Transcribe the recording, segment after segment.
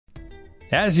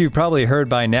As you've probably heard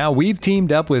by now, we've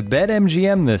teamed up with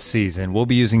BetMGM this season. We'll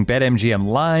be using BetMGM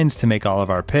lines to make all of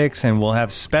our picks, and we'll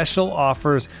have special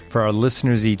offers for our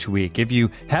listeners each week. If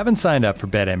you haven't signed up for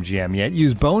BetMGM yet,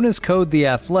 use bonus code The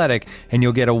Athletic, and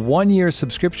you'll get a 1-year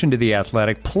subscription to The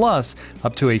Athletic, plus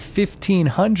up to a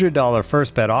 $1,500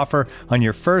 first bet offer on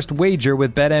your first wager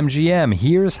with BetMGM.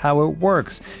 Here's how it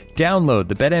works. Download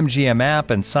the BetMGM app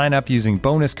and sign up using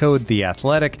bonus code The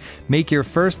Athletic. Make your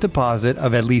first deposit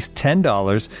of at least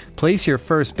 $10. Place your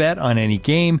first bet on any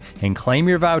game and claim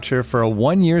your voucher for a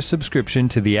 1-year subscription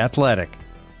to The Athletic.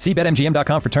 See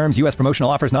BetMGM.com for terms. U.S. promotional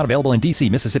offers not available in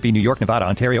D.C., Mississippi, New York, Nevada,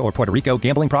 Ontario, or Puerto Rico.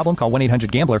 Gambling problem? Call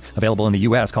 1-800-GAMBLER. Available in the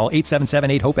U.S. Call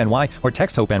 877-8-HOPE-NY or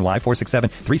text HOPE-NY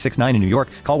 467-369 in New York.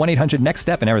 Call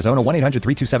 1-800-NEXT-STEP in Arizona.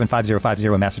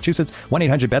 1-800-327-5050 in Massachusetts.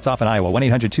 1-800-BETS-OFF in Iowa.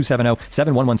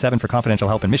 1-800-270-7117 for confidential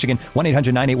help in Michigan.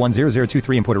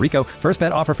 1-800-981-0023 in Puerto Rico. First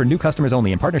bet offer for new customers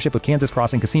only in partnership with Kansas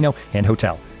Crossing Casino and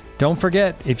Hotel. Don't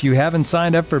forget, if you haven't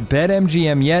signed up for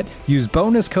BetMGM yet, use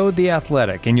bonus code The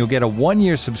Athletic, and you'll get a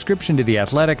 1-year subscription to The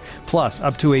Athletic, plus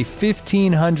up to a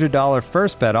 $1,500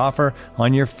 first bet offer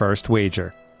on your first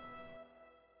wager.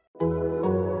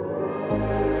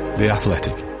 The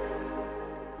Athletic.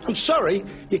 I'm sorry,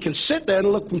 you can sit there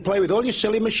and look and play with all your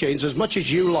silly machines as much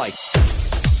as you like.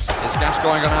 Is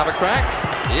Gascoigne going to have a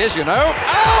crack? He is, you know. Oh,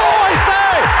 I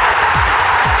say!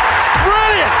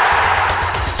 Brilliant!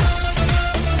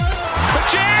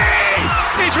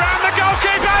 He's round the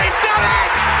goalkeeper, he's done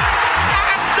it!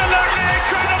 Absolutely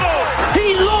incredible!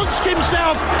 He launched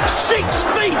himself 6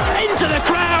 feet into the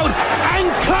crowd and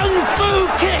kung fu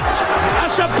kicked a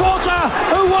supporter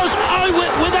who was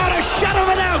without a shadow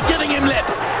of a doubt giving him lip. Oh,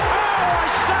 I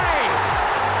say!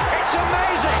 It's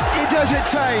amazing! He does it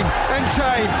tame and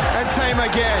tame and tame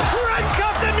again. Crank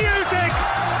up the music!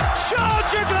 Charge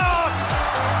your glass!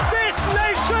 This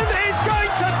nation is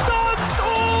going to dance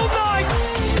all night!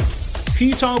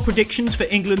 Futile predictions for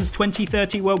England's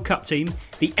 2030 World Cup team,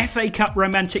 the FA Cup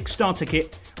romantic starter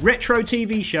kit, retro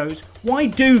TV shows, why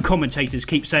do commentators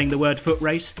keep saying the word foot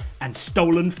race, and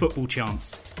stolen football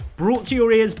chants. Brought to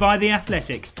your ears by The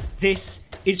Athletic, this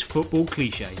is Football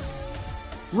Clichés.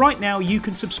 Right now you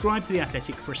can subscribe to The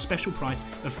Athletic for a special price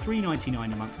of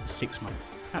 $3.99 a month for 6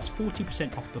 months. That's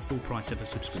 40% off the full price of a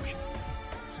subscription.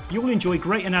 You'll enjoy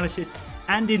great analysis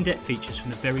and in-depth features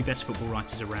from the very best football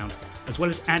writers around, as well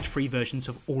as ad-free versions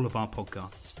of all of our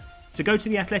podcasts. So go to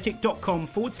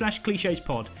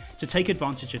theathletic.com/clichespod to take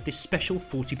advantage of this special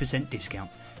 40% discount.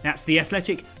 That's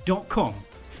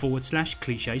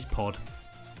theathletic.com/clichespod.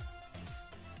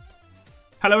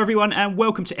 Hello everyone and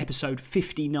welcome to episode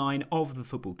 59 of the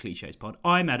Football Clichés Pod.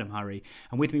 I'm Adam Hurrey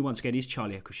and with me once again is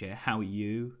Charlie Eccleshare. How are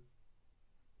you?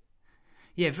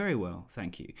 Yeah, very well,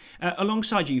 thank you.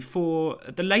 Alongside you for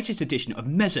the latest edition of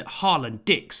Mesut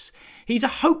Haaland-Dix. He's a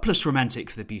hopeless romantic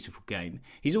for the beautiful game.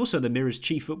 He's also the Mirror's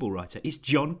chief football writer. It's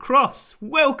John Cross.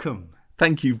 Welcome.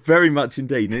 Thank you very much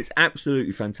indeed. And it's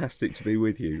absolutely fantastic to be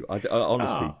with you. I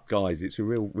honestly, guys, it's a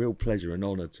real pleasure and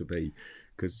honour to be,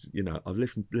 because, you know, I've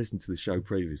listened to the show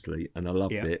previously and I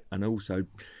loved it. And also,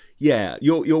 yeah,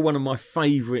 you're one of my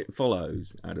favourite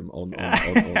follows, Adam, on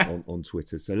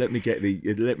Twitter. So let me get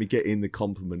in the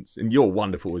compliments, and you're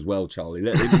wonderful as well, Charlie.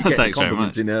 Let me get the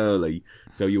compliments in early,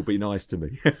 so you'll be nice to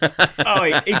me. Oh,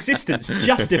 existence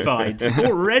justified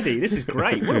already. This is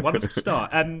great. What a wonderful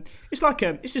start. This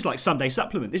is like Sunday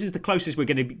Supplement. This is the closest we're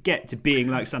going to get to being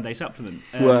like Sunday Supplement.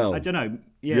 Well, I don't know.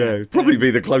 Yeah, probably be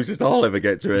the closest I'll ever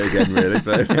get to it again, really.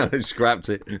 But I scrapped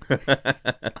it.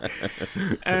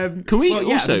 Can we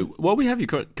while we have you,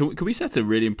 can we set a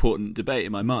really important debate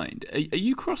in my mind? Are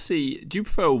you Crossy? Do you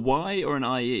prefer a Y or an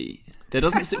IE? There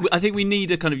doesn't. I think we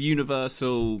need a kind of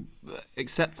universal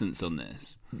acceptance on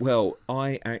this. Well,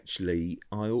 I like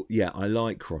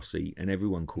Crossy, and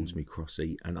everyone calls me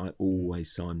Crossy, and I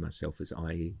always sign myself as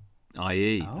IE.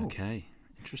 IE. Oh. Okay.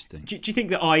 Interesting. Do you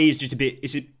think that IE is just a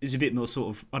bit more sort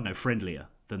of, I don't know, friendlier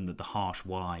than the harsh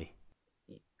Y?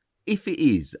 If it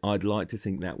is, I'd like to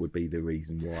think that would be the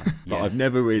reason why. But I've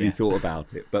never really thought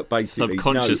about it. But basically,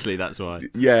 subconsciously, that's why.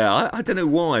 Yeah, I don't know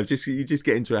why. You just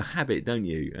get into a habit, don't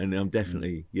you? And I'm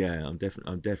definitely, I'm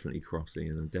definitely Crossy,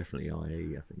 and I'm definitely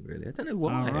IE. I think really, I don't know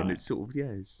why. Right. And it's sort of,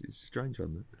 it's strange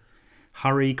on that.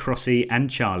 Hurry, Crossy, and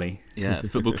Charlie. Yeah,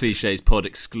 Football Clichés Pod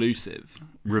exclusive.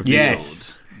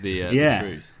 Revealed the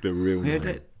truth. The real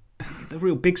name. The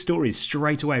real big stories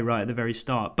straight away, right at the very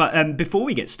start. But before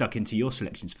we get stuck into your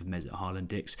selections for Mesut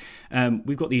Haaland-Dix,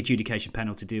 we've got the adjudication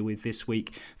panel to deal with this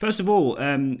week. First of all,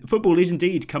 football is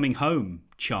indeed coming home,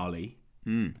 Charlie.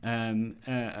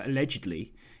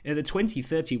 Allegedly. The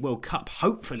 2030 World Cup,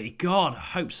 hopefully, God, I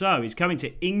hope so, is coming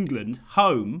to England,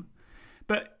 home.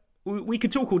 But we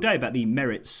could talk all day about the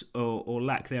merits or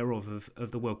lack thereof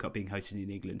of the World Cup being hosted in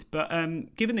England. But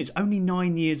given that it's only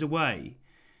 9 years away,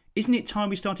 isn't it time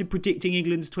we started predicting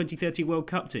England's 2030 World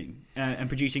Cup team and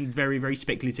producing very, very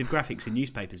speculative graphics in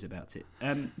newspapers about it?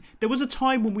 There was a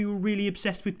time when we were really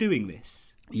obsessed with doing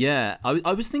this. Yeah,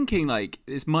 I was thinking, like,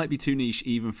 this might be too niche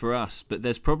even for us, but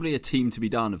there's probably a team to be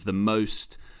done of the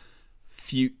most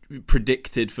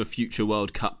predicted for future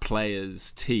World Cup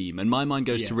players team, and my mind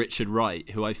goes to Richard Wright,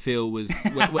 who I feel was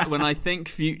when I think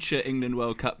future England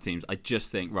World Cup teams, I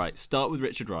just think, right, start with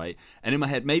Richard Wright, and in my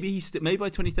head maybe by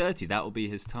 2030 that will be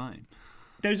his time.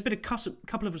 There's been a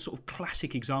couple of sort of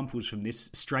classic examples from this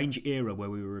strange era where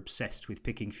we were obsessed with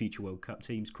picking future World Cup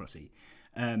teams, Crossy.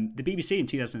 The BBC in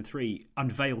 2003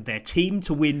 unveiled their team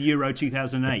to win Euro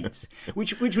 2008,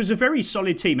 which was a very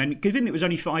solid team. And given it was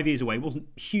only 5 years away, it wasn't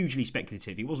hugely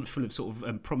speculative. It wasn't full of sort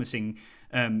of promising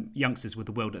youngsters with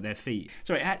the world at their feet.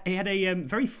 So it had a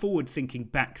very forward-thinking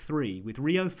back three with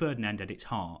Rio Ferdinand at its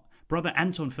heart, brother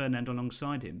Anton Ferdinand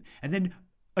alongside him, and then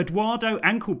Eduardo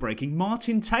ankle-breaking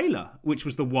Martin Taylor, which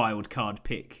was the wild card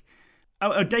pick.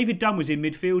 David Dunn was in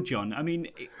midfield, John. I mean,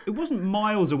 it wasn't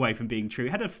miles away from being true.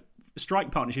 It had a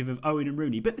strike partnership of Owen and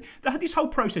Rooney, but this whole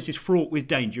process is fraught with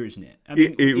danger, isn't it? I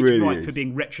mean, it's really right is. For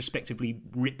being retrospectively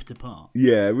ripped apart.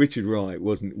 Yeah, Richard Wright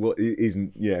won't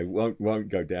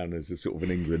go down as a sort of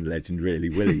an England legend, really,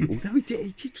 will he? Although he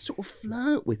did sort of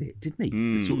flirt with it, didn't he?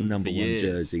 The sort of number one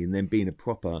jersey, and then being a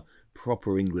proper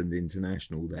England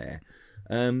international there.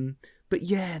 But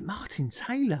yeah, Martin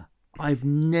Taylor, I've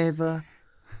never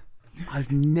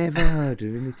heard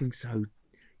of anything so,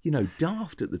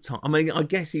 daft at the time. I mean, I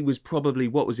guess he was probably,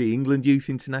 what was he, England Youth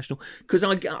International? Because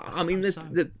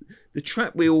the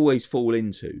trap we always fall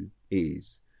into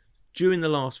is, during the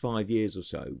last 5 years or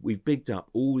so, we've bigged up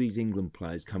all these England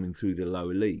players coming through the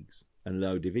lower leagues and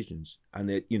lower divisions, and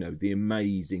the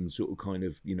amazing sort of kind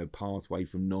of pathway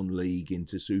from non-league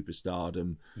into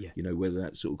superstardom. Yeah. Whether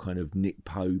that's sort of kind of Nick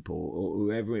Pope or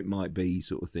whoever it might be,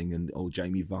 sort of thing, or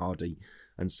Jamie Vardy,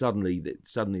 and suddenly they're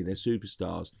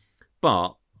superstars,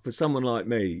 but for someone like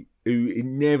me, who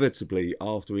inevitably,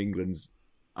 after England's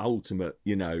ultimate,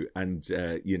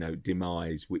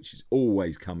 demise, which is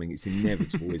always coming, it's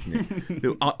inevitable, isn't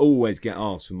it? I always get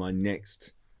asked for my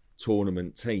next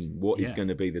tournament team. What is going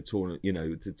to be the tournament,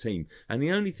 the team? And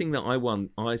the only thing that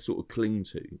I sort of cling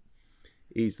to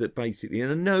is that basically,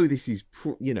 and I know this is,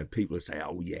 people will say,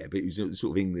 oh yeah, but it was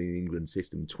sort of England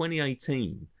system.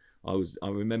 2018, I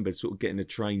remember sort of getting a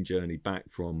train journey back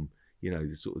from,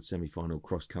 the sort of semi-final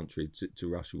cross-country to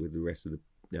Russia with the rest of the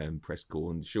press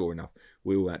corps, and sure enough,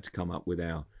 we all had to come up with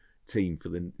our team for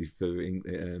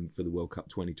the World Cup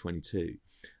 2022.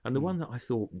 And the one that I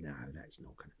thought, no, that's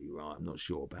not going to be right, I'm not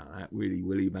sure about that, really,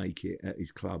 will he make it at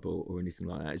his club or anything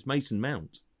like that, is Mason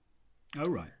Mount. Oh,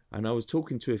 right. And I was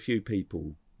talking to a few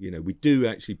people. We do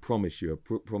actually promise you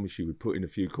we'd put in a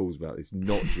few calls about this,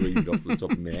 not dreamed off the top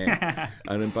of my head.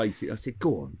 And then basically I said,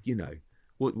 go on,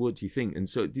 what do you think? And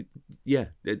so,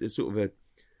 there's sort of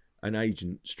an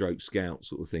agent stroke scout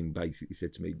sort of thing basically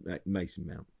said to me, Mason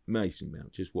Mount,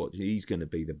 just watch, he's going to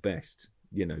be the best,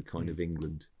 kind of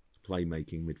England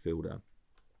playmaking midfielder.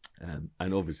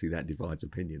 And obviously that divides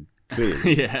opinion,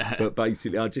 clearly. Yeah. But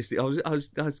basically, I'm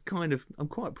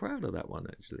quite proud of that one,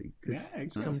 actually.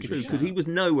 It's come true, because he was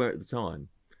nowhere at the time,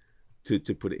 to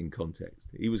put it in context.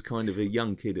 He was kind of a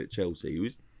young kid at Chelsea. He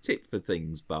was tipped for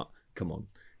things, but come on,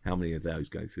 how many of those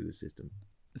go through the system?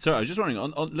 Sorry, I was just wondering,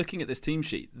 on looking at this team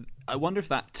sheet, I wonder if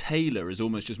that Taylor is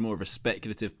almost just more of a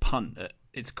speculative punt.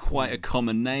 It's quite a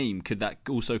common name. Could that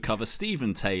also cover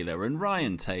Stephen Taylor and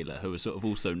Ryan Taylor, who were sort of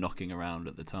also knocking around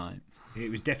at the time?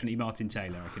 It was definitely Martin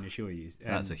Taylor, I can assure you.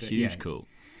 That's a huge call.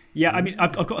 Yeah, I mean,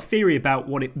 I've got a theory about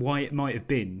why it might have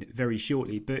been very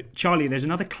shortly. But Charlie, there's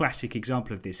another classic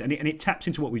example of this, and it taps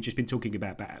into what we've just been talking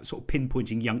about sort of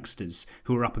pinpointing youngsters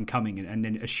who are up and coming, and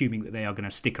then assuming that they are going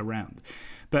to stick around.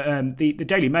 But the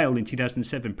Daily Mail in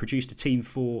 2007 produced a team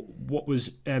for what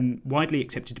was widely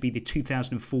accepted to be the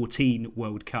 2014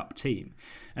 World Cup team.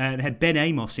 They had Ben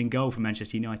Amos in goal for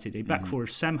Manchester United, a back four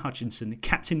of Sam Hutchinson,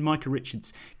 captain Micah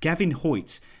Richards, Gavin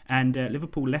Hoyt, and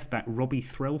Liverpool left-back Robbie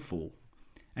Threlfall.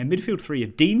 And midfield three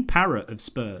of Dean Parrott of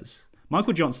Spurs,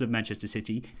 Michael Johnson of Manchester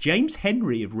City, James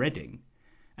Henry of Reading,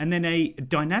 and then a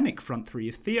dynamic front three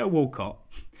of Theo Walcott,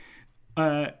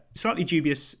 slightly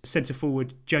dubious centre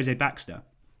forward Jose Baxter,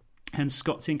 and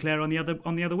Scott Sinclair on the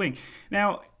other wing.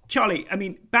 Now, Charlie, I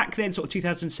mean, back then, sort of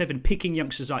 2007, picking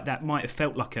youngsters like that might have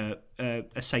felt like a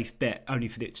safe bet, only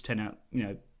for it to turn out,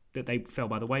 that they fell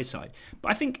by the wayside.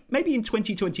 But I think maybe in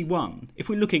 2021, if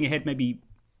we're looking ahead, maybe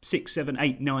 6, 7,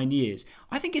 8, 9 years,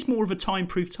 I think it's more of a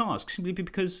time-proof task, simply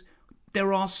because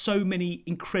there are so many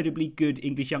incredibly good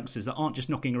English youngsters that aren't just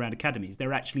knocking around academies.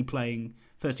 They're actually playing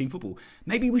first-team football.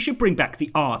 Maybe we should bring back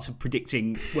the art of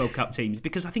predicting World Cup teams,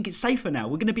 because I think it's safer now.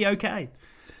 We're going to be okay.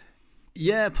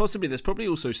 Yeah, possibly. There's probably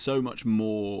also so much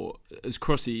more, as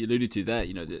Crossy alluded to there,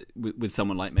 with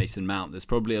someone like Mason Mount, there's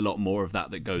probably a lot more of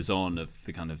that goes on, of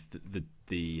the kind of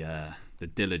the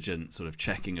diligent sort of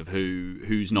checking of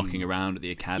who's knocking around at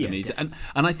the academies. Yeah,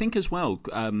 and I think as well,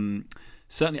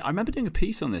 certainly, I remember doing a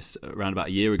piece on this around about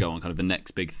a year ago on kind of the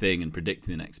next big thing and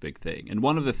predicting the next big thing. And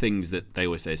one of the things that they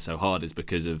always say is so hard is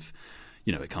because of,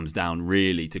 it comes down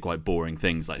really to quite boring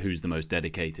things like who's the most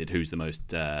dedicated, who's the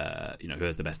most, who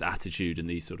has the best attitude and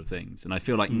these sort of things. And I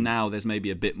feel like now there's maybe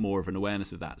a bit more of an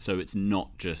awareness of that. So it's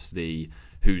not just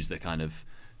who's the kind of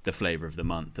the flavour of the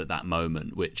month at that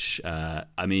moment, which,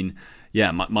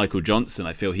 Michael Johnson,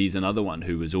 I feel he's another one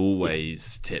who was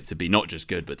always tipped to be not just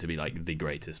good, but to be like the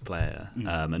greatest player.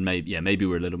 And maybe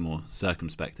we're a little more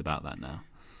circumspect about that now.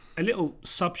 A little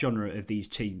subgenre of these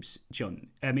teams, John.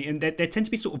 I mean, and they tend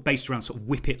to be sort of based around sort of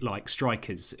whippet-like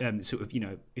strikers,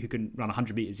 who can run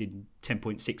 100 metres in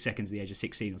 10.6 seconds at the age of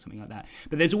 16 or something like that.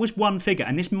 But there's always one figure,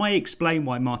 and this may explain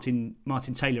why Martin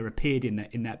Taylor appeared in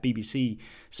that BBC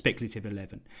speculative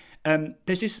 11.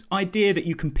 There's this idea that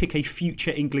you can pick a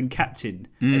future England captain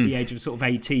at the age of sort of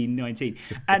 18, 19,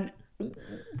 and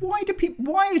why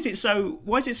is it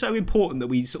so important that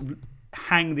we sort of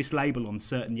hang this label on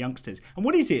certain youngsters? And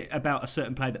what is it about a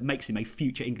certain player that makes him a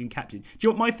future England captain? Do you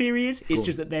know what my theory is? It's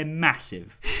just that they're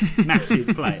massive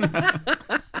players.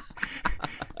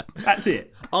 That's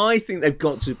it. I think they've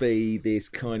got to be this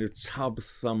kind of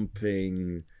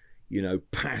tub-thumping,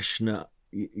 passionate,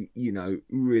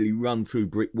 really run through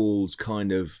brick walls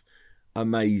kind of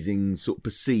amazing sort of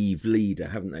perceived leader,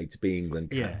 haven't they, to be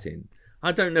England captain? Yeah.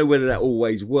 I don't know whether that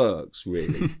always works,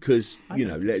 really, because,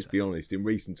 let's be honest, in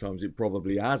recent times it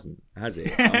probably hasn't, has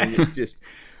it? I mean, it's just,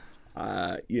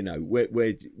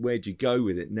 where'd you go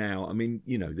with it now? I mean,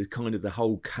 there's kind of the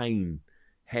whole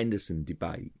Kane-Henderson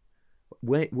debate.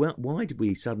 Why did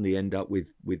we suddenly end up with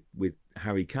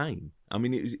Harry Kane? I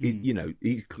mean,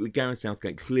 Gareth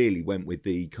Southgate clearly went with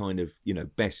the kind of,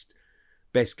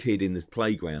 best kid in this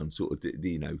playground sort of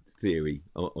theory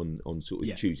on sort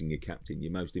of choosing your captain, your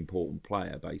most important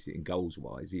player, basically, and goals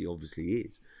wise, he obviously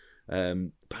is.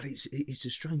 But it's a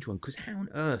strange one, because how on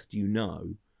earth do you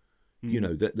know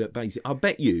that basically, I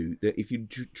bet you that if you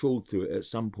trawled through it at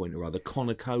some point or other,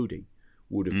 Connor Cody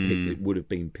would have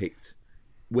been picked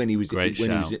when he was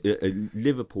a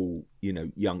Liverpool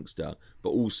youngster, but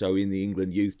also in the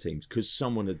England youth teams, because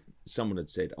someone had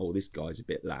said, oh, this guy's a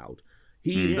bit loud.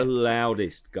 He's the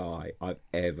loudest guy I've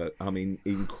ever... I mean,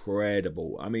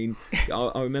 incredible. I mean,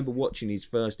 I remember watching his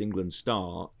first England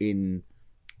start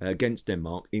against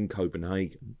Denmark in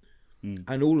Copenhagen,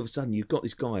 and all of a sudden you've got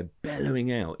this guy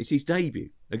bellowing out. It's his debut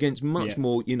against much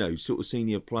more, sort of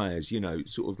senior players,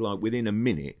 sort of like within a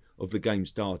minute of the game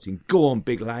starting. Go on,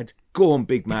 big lad. Go on,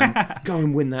 big man. Go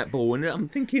and win that ball. And I'm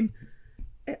thinking...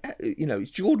 it's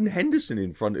Jordan Henderson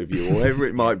in front of you, or whatever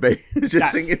it might be.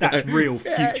 That's real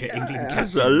future England captain.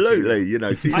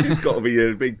 Absolutely, so you've just got to be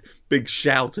a big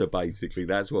shouter, basically.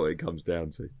 That's what it comes down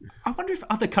to. I wonder if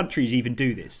other countries even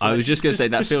do this. I was just going to say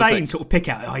that feels Spain like... sort of pick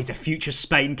out, he's a future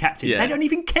Spain captain. Yeah. They don't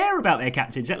even care about their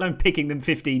captains, let alone picking them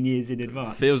 15 years in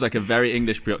advance. Feels like a very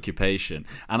English preoccupation.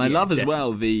 And I love as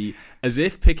well as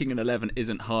if picking an 11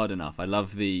 isn't hard enough, I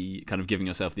love the kind of giving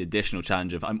yourself the additional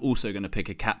challenge of, I'm also going to pick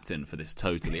a captain for this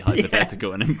totally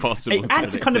hypothetical and impossible. It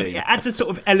adds a sort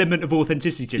of element of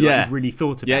authenticity to you've really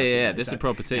thought about it. Yeah, this is a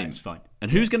proper team. It's fine. And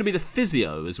who's going to be the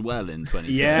physio as well in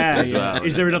 2030? Yeah.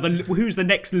 Is there another? Who's the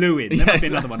next Lewin? There must be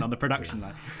another one on the production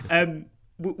line.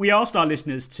 We asked our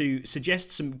listeners to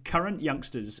suggest some current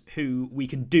youngsters who we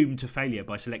can doom to failure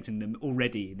by selecting them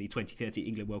already in the 2030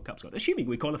 England World Cup squad. Assuming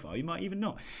we qualify, you might even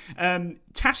not.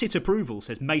 Tacit approval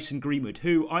says Mason Greenwood,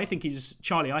 who I think he's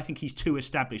too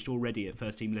established already at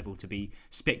first team level to be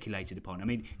speculated upon. I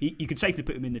mean, you could safely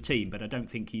put him in the team, but I don't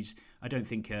think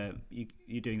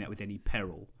you're doing that with any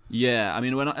peril. Yeah, I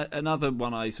mean, another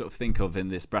one I sort of think of in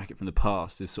this bracket from the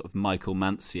past is sort of Michael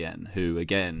Mancienne, who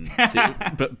again,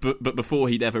 but before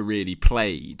he'd ever really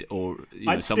played, or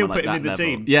I'd someone still like put him that in the level.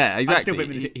 team. Yeah,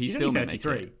 exactly. He's still may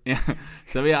 33. make it. Yeah.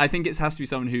 So yeah, I think it has to be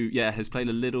someone who has played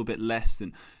a little bit less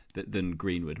than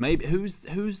Greenwood. Maybe who's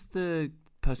the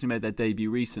person who made their debut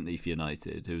recently for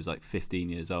United, who was like 15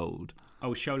 years old? Oh,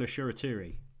 Shola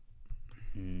Shoretiri.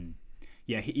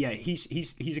 Yeah,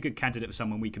 he's a good candidate for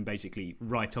someone we can basically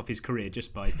write off his career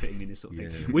just by putting him in this sort of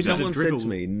thing. Someone said to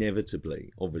me,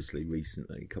 inevitably, obviously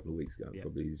recently, a couple of weeks ago,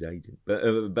 probably his agent,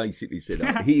 but basically said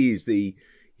he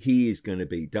he is going to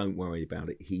be, don't worry about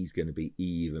it, he's going to be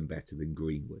even better than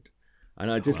Greenwood.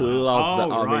 And I just love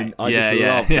that. I mean, I just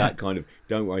love that kind of,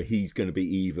 don't worry, he's going to be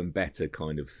even better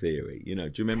kind of theory. You know,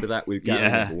 do you remember that with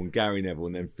Gary Neville and Gary Neville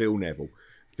and then Phil Neville?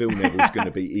 Phil Neville's going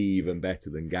to be even better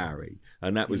than Gary.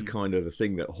 And that was kind of the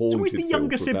thing that haunted Phil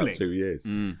for about 2 years.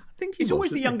 I think it's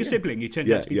always the younger sibling who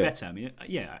turns out to be better. I mean,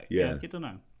 I don't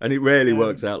know. And it rarely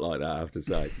works out like that, I have to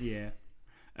say. Yeah.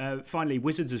 Finally,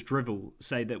 Wizards as Drivel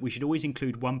say that we should always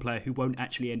include one player who won't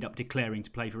actually end up declaring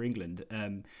to play for England.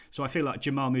 So I feel like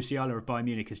Jamal Musiala of Bayern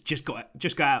Munich has just got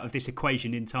out of this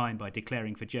equation in time by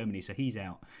declaring for Germany, so he's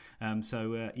out.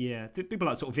 People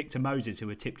like sort of Victor Moses who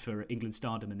were tipped for England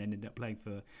stardom and then ended up playing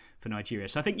for Nigeria.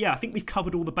 So I think we've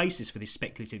covered all the bases for this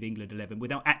speculative England 11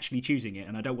 without actually choosing it,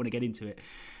 and I don't want to get into it.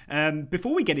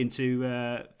 Before we get into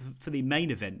for the main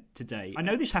event today, I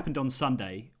know this happened on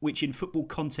Sunday, which in football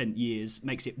content years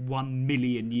makes it 1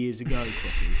 million years ago,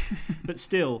 but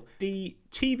still, the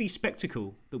TV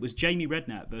spectacle that was Jamie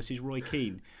Redknapp versus Roy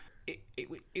Keane,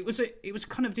 it was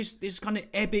kind of this kind of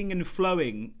ebbing and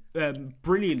flowing,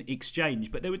 brilliant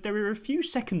exchange. But there were a few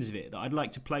seconds of it that I'd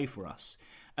like to play for us,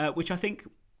 which I think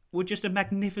were just a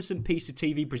magnificent piece of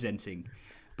TV presenting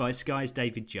by Sky's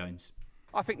David Jones.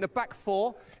 I think the back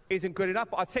four isn't good enough.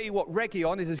 But I tell you what,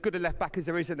 Reguilon is as good a left back as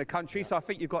there is in the country. So I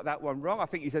think you've got that one wrong. I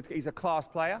think he's a class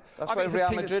player. That's why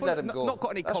Real Madrid let him go. Not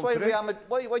got any confidence.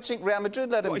 Why do you think Real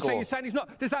Madrid let him go? So you're saying he's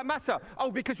not? Does that matter? Oh,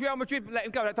 because Real Madrid let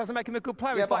him go, that doesn't make him a good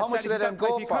player. Yeah, but how much did they let him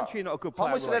go for? Country, not a good player,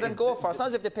 how much did they let him go for? It's not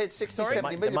as if they paid 60, 70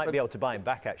 million. They might be able to buy him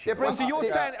back, actually. So you're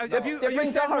saying, they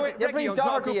bring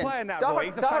Doherty in.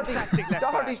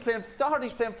 Doherty's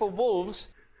playing for Wolves.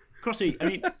 Crossy, I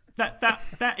mean,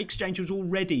 that exchange was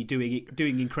already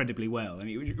doing incredibly well. I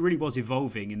mean, it really was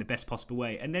evolving in the best possible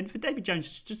way. And then for David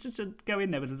Jones just to go in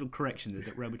there with a little correction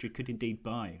that Real Madrid could indeed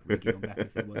buy Reguilon back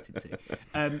if they wanted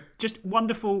to. Just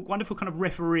wonderful kind of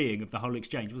refereeing of the whole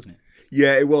exchange, wasn't it?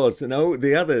 Yeah, it was. And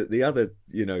the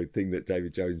other thing that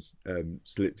David Jones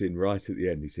slipped in right at the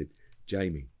end, he said,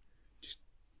 Jamie,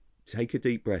 take a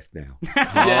deep breath now.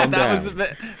 That was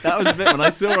the bit when I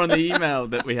saw on the email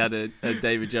that we had a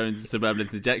David Jones suburban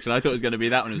interjection. I thought it was going to be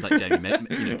that one. It was like,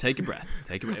 Jamie, take a breath.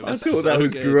 Take a breath. I thought that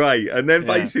was great. And then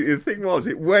basically the thing was,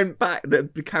 it went back.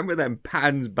 The camera then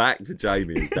pans back to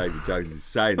Jamie as David Jones is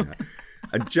saying that.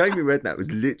 And Jamie Redknapp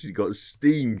has literally got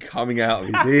steam coming out of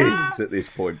his ears at this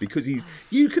point because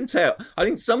you can tell. I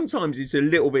think sometimes it's a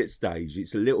little bit staged,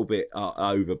 it's a little bit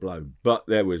overblown, but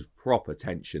there was proper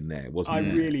tension there, wasn't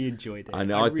there? I really enjoyed it.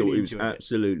 And I thought it was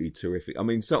absolutely terrific. I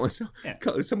mean, someone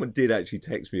did actually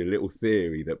text me a little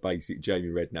theory that basically Jamie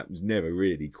Redknapp was never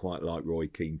really quite like Roy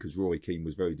Keane because Roy Keane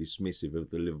was very dismissive of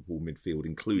the Liverpool midfield,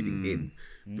 including him,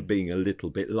 for being a little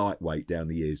bit lightweight down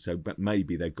the years. So, but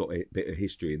maybe they've got a bit of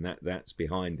history and that's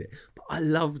behind it. But I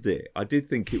loved it. I did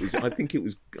think it was. I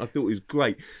thought it was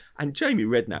great. And Jamie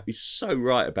Redknapp is so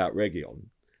right about Reguilon.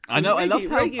 I know. I loved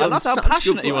how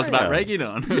passionate he was about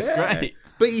Reguilon. It was great.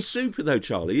 But he's super though,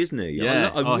 Charlie, isn't he?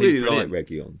 Yeah. I really like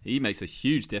Reguilon. He makes a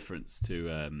huge difference to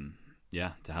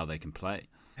how they can play.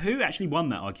 Who actually won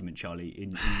that argument, Charlie,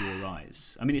 in your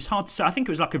eyes? I mean, it's hard to say. I think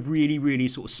it was like a really, really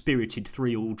sort of spirited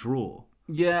 3-3 draw.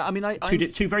 Yeah, I mean,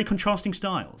 two very contrasting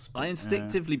styles. I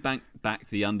instinctively backed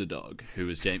the underdog, who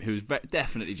was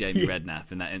definitely Jamie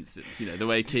Redknapp in that instance. You know, the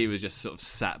way Key was just sort of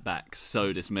sat back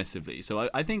so dismissively. So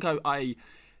I think I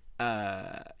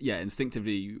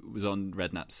instinctively was on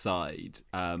Redknapp's side.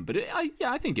 But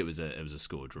I think it was a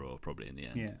score draw probably in the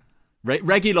end. Yeah.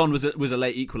 Reguilon was a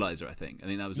late equaliser. I think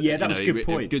that was that was a good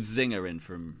point. A good zinger in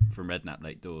from Redknapp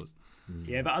late doors.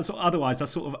 Yeah, but otherwise,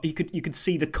 you could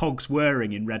see the cogs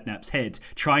whirring in Redknapp's head,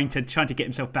 trying to get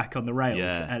himself back on the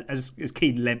rails as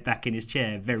Keane leant back in his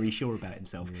chair, very sure about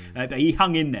himself. But he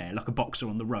hung in there like a boxer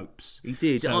on the ropes. He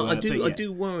did. So, I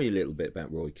do worry a little bit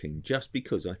about Roy Keane, just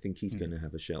because I think he's going to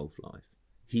have a shelf life.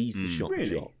 He's the shock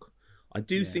jock. I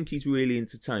do think he's really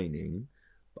entertaining,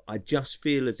 but I just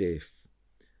feel as if.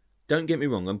 Don't get me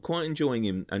wrong, I'm quite enjoying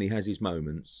him, and he has his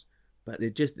moments. But they're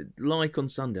just like on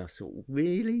Sunday. I thought,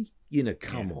 really?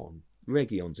 Come on.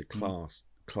 Reguilon's a class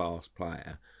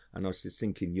player. And I was just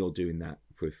thinking, you're doing that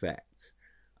for effect.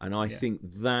 And I think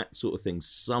that sort of thing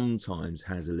sometimes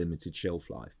has a limited shelf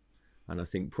life. And I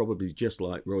think probably just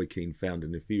like Roy Keane found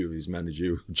in a few of his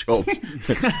managerial jobs,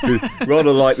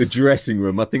 rather like the dressing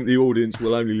room, I think the audience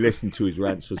will only listen to his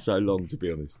rants for so long, to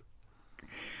be honest.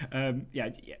 I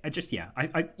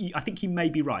think you may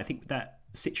be right. I think that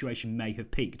situation may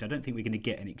have peaked. I don't think we're going to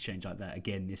get an exchange like that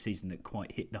again this season that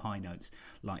quite hit the high notes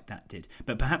like that did.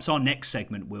 But perhaps our next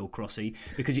segment will, Crossy,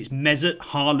 because it's Mesut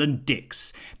Haaland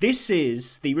Dicks. This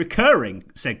is the recurring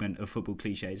segment of Football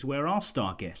Clichés where our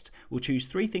star guest will choose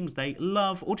 3 things they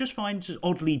love or just find just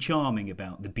oddly charming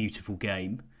about the beautiful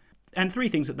game, and 3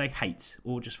 things that they hate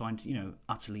or just find,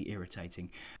 utterly irritating.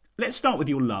 Let's start with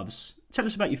your loves. Tell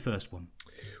us about your first one.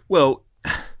 Well,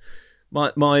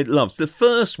 my loves. The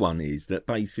first one is that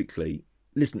basically,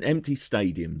 listen, empty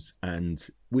stadiums, and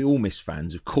we all miss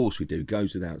fans. Of course we do,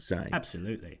 goes without saying.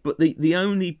 Absolutely. But the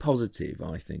only positive,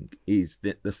 I think, is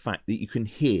that the fact that you can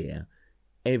hear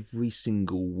every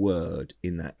single word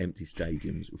in that empty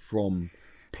stadium from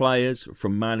players,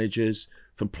 from managers,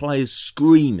 from players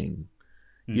screaming,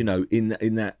 in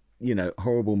that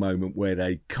horrible moment where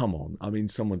they come on. I mean,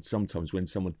 sometimes when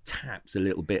someone taps a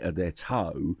little bit of their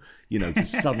toe, to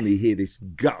suddenly hear this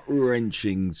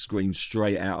gut-wrenching scream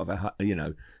straight out of a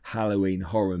Halloween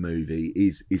horror movie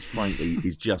is frankly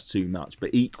is just too much.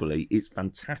 But equally, it's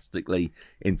fantastically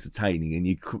entertaining, and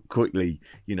you quickly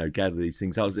gather these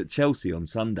things. I was at Chelsea on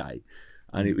Sunday,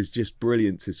 and it was just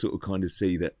brilliant to sort of kind of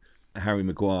see that Harry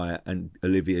Maguire and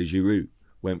Olivier Giroud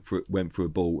went for a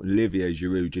ball, and Olivier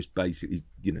Giroud just basically,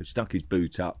 stuck his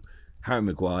boot up. Harry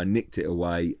Maguire nicked it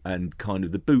away, and kind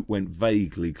of the boot went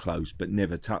vaguely close, but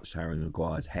never touched Harry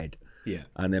Maguire's head. Yeah.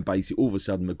 And then basically all of a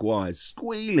sudden Maguire's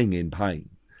squealing in pain.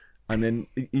 And then,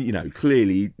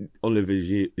 clearly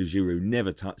Olivier Giroud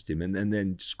never touched him, and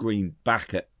then screamed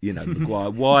back at, Maguire,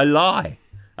 why lie?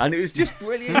 And it was just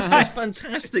brilliant. It's just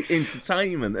fantastic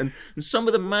entertainment. And some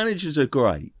of the managers are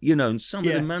great, and some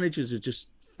of the managers are just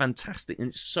fantastic, and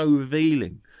it's so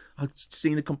revealing. I've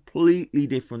seen a completely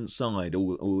different side,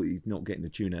 or he's not getting the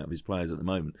tune out of his players at the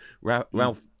moment.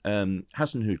 Ralph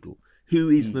Hasenhüttl, who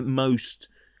is the most,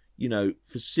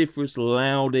 vociferous,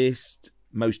 loudest,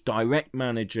 most direct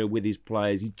manager with his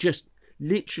players. He just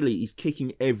literally is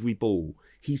kicking every ball.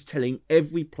 He's telling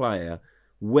every player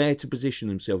where to position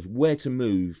themselves, where to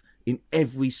move in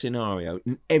every scenario,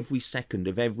 in every second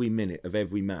of every minute of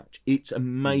every match. It's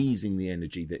amazing the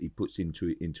energy that he puts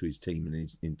into his team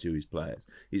and into his players.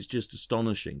 It's just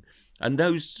astonishing. And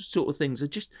those sort of things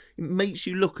it makes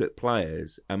you look at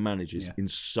players and managers in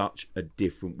such a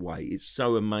different way. It's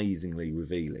so amazingly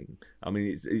revealing. I mean,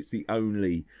 it's the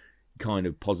only kind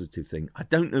of positive thing. I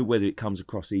don't know whether it comes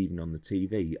across even on the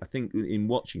TV. I think in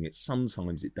watching it,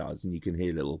 sometimes it does, and you can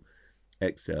hear little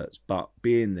excerpts, but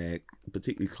being there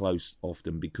particularly close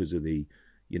often because of the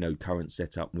current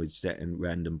setup with set in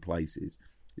random places,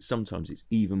 sometimes it's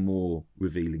even more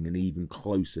revealing and even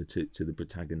closer to the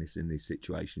protagonist in this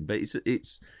situation. But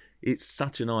it's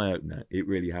such an eye-opener. It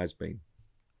really has been.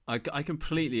 I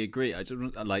completely agree.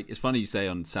 It's funny you say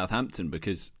on Southampton,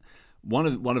 because one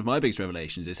of my biggest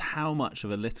revelations is how much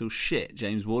of a little shit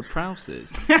James Ward-Prowse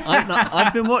is.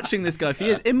 I've been watching this guy for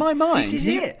years. In my mind,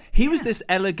 he was this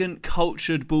elegant,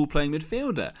 cultured, ball-playing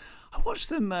midfielder. I watched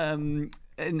them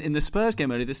in the Spurs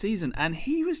game earlier this season, and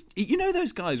he was,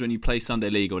 those guys when you play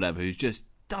Sunday League or whatever, who's just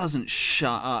doesn't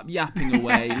shut up, yapping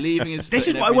away, leaving his foot. This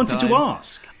is what I wanted to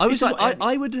ask. I was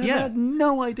I would have had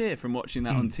no idea from watching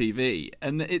that on TV,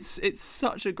 and it's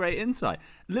such a great insight.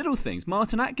 Little things.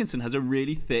 Martin Atkinson has a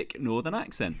really thick northern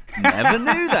accent. Never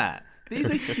knew that.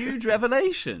 These are huge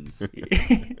revelations.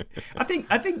 I think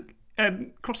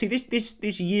Crossy,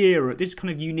 this year, this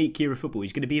kind of unique year of football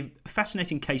is going to be a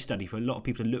fascinating case study for a lot of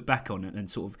people to look back on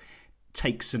and sort of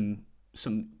take some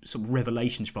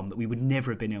revelations from that we would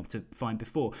never have been able to find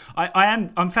before.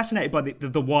 I'm fascinated by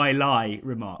the why lie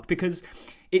remark, because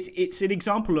it's an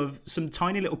example of some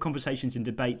tiny little conversations and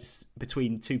debates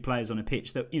between two players on a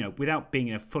pitch that, without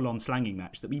being a full-on slanging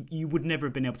match, that you would never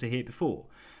have been able to hear before.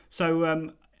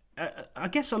 So I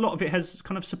guess a lot of it has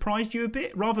kind of surprised you a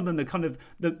bit, rather than the kind of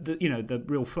the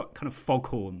real kind of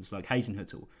foghorns like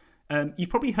Hasenhüttl. You've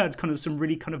probably heard kind of some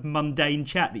really kind of mundane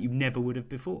chat that you never would have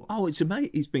before. Oh,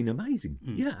 it's been amazing.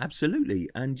 Yeah, absolutely.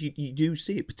 And you do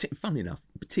see it, funny enough,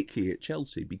 particularly at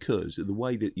Chelsea, because of the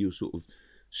way that you're sort of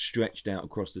stretched out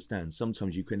across the stands.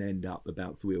 Sometimes you can end up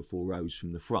about 3 or 4 rows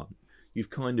from the front. You've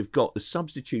kind of got the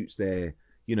substitutes there,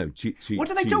 what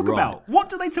do they talk about? What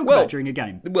do they talk about during a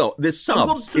game? Well, the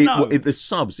subs.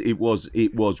 It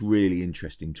was really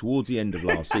interesting. Towards the end of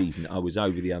last season, I was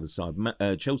over the other side.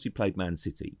 Chelsea played Man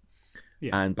City.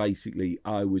 Yeah. And basically,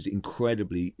 I was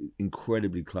incredibly,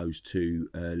 incredibly close to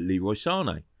Leroy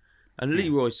Sané. And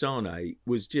Leroy Sané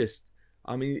was just,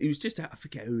 I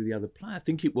forget who the other player, I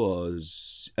think it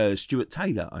was Stuart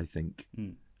Taylor, I think.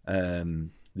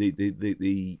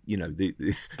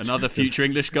 Another future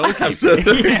English goalkeeper.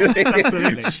 Absolutely. Yes,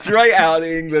 absolutely. Straight out of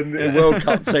the England World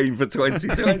Cup team for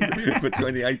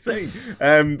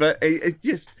 2018. But it's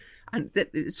just, and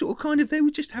it's sort of kind of, they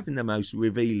were just having the most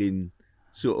revealing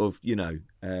sort of,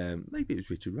 maybe it was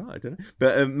Richard Wright, I don't know,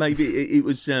 but maybe it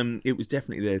was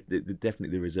definitely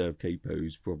the reserve keeper,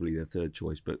 who's probably their third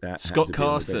choice, but that Scott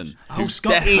Carson.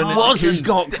 Scott It Carson. was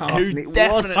Scott Carson. It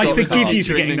was. I forgive Carson. you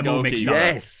for getting them all mixed up.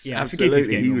 Yes, yeah,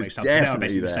 absolutely. He was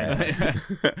definitely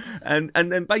definitely there.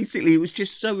 And then basically it was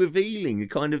just so revealing.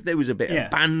 Kind of, there was a bit of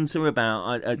banter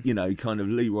about, kind of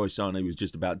Leroy Sané was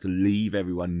just about to leave.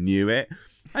 Everyone knew it.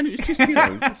 And it was just,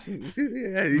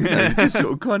 just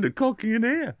sort of kind of cocking an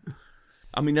ear.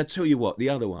 I mean, I'll tell you what, the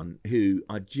other one who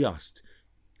I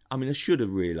should have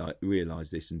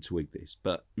realised this and twigged this,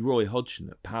 but Roy Hodgson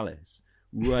at Palace,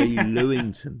 Ray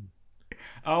Lewington.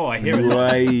 Oh, I hear it.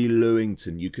 Ray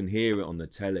Lewington. You can hear it on the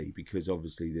telly because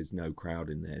obviously there's no crowd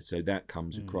in there, so that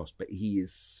comes across. But he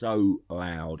is so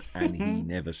loud and he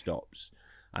never stops.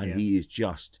 And he is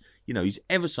just, he's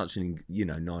ever such an,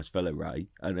 nice fellow, Ray,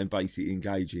 and then basically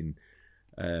engaging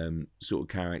sort of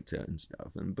character and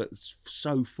stuff, but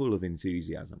so full of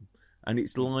enthusiasm. And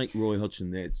it's like Roy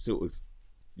Hodgson there sort of,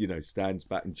 stands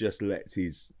back and just lets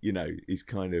his, his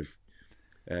kind of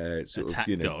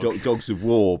dogs of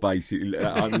war basically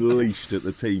unleashed at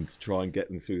the team to try and get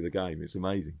them through the game. It's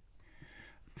amazing.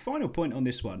 Final point on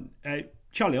this one.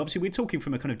 Charlie, obviously we're talking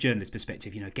from a kind of journalist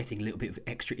perspective, getting a little bit of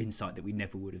extra insight that we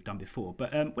never would have done before.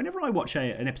 But whenever I watch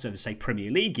an episode of, say, Premier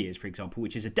League Years, for example,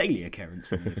 which is a daily occurrence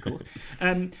for me, of course,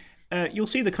 you'll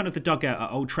see the kind of the dugout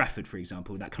at Old Trafford, for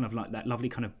example, that kind of like that lovely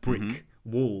kind of brick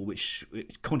wall, which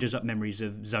conjures up memories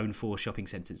of Zone 4 shopping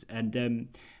centres. And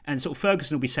sort of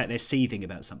Ferguson will be sat there seething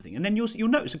about something. And then you'll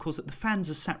notice, of course, that the fans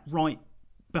are sat right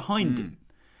behind him.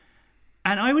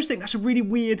 And I always think that's a really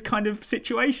weird kind of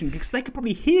situation because they could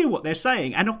probably hear what they're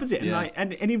saying and opposite.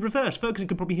 And in reverse, Ferguson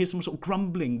could probably hear some sort of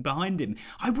grumbling behind him.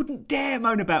 I wouldn't dare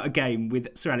moan about a game with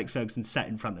Sir Alex Ferguson sat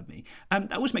in front of me.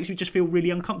 That always makes me just feel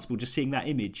really uncomfortable just seeing that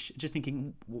image, just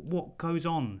thinking, what goes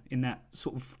on in that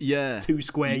sort of 2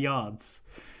 square yards?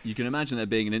 You can imagine there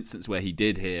being an instance where he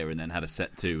did hear and then had a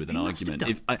set to with an argument.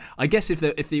 I guess if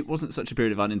it wasn't such a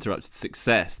period of uninterrupted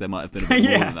success, there might have been a bit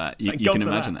more than that. You can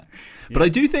imagine that. But I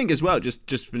do think as well,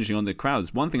 just finishing on the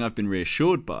crowds, one thing I've been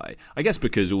reassured by, I guess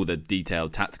because all the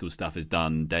detailed tactical stuff is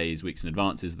done days, weeks in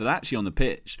advance, is that actually on the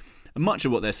pitch, much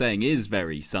of what they're saying is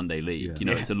very Sunday League.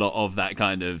 It's a lot of that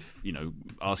kind of,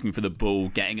 asking for the ball,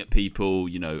 getting at people,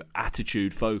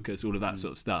 attitude, focus, all of that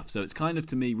sort of stuff. So it's kind of,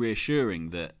 to me,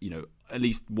 reassuring that, at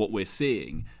least what we're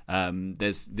seeing,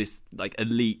 there's this like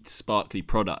elite, sparkly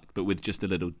product, but with just a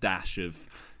little dash of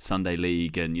Sunday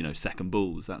League and, second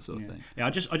balls, that sort of thing. Yeah, I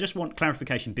just want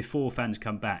clarification before fans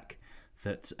come back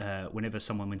that whenever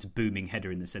someone wins a booming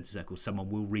header in the centre circle, someone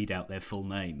will read out their full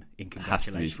name in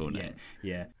congratulations. Has to be full name.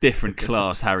 Yeah. Different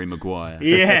class Harry Maguire.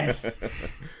 Yes.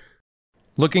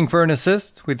 Looking for an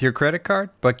assist with your credit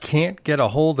card, but can't get a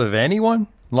hold of anyone?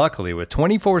 Luckily, with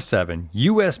 24/7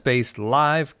 US-based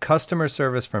live customer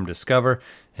service from Discover,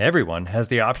 everyone has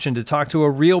the option to talk to a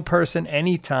real person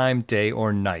anytime, day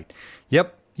or night.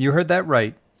 Yep, you heard that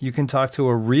right. You can talk to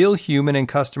a real human in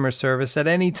customer service at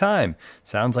any time.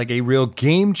 Sounds like a real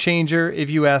game changer if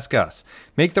you ask us.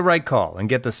 Make the right call and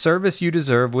get the service you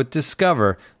deserve with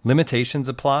Discover. Limitations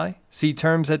apply. See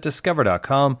terms at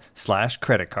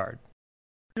discover.com/creditcard.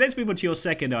 Let's move on to your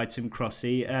second item,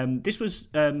 Crossy. This was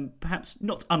perhaps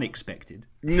not unexpected.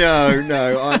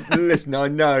 No. Listen, I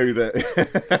know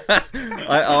that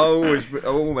I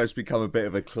almost become a bit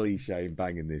of a cliche in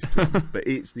banging this drum, but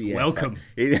it's the welcome.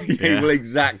 Well,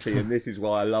 exactly, and this is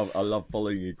why I love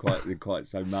following you quite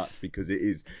so much, because it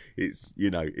is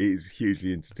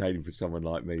hugely entertaining for someone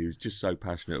like me who's just so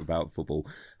passionate about football.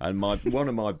 And one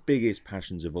of my biggest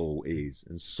passions of all is,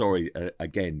 and sorry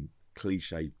again,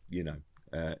 cliche,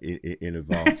 in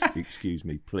advance, excuse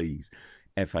me, please,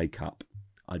 FA Cup.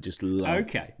 I just love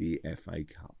the FA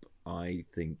Cup. I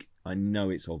know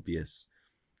it's obvious,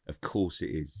 of course it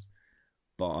is,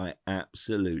 but I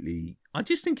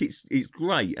just think it's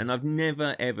great, and I've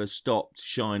never ever stopped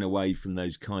shying away from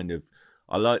those kind of,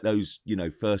 I like those,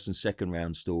 first and second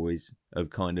round stories of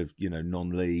kind of,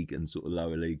 non-league and sort of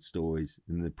lower league stories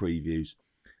in the previews.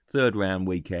 Third round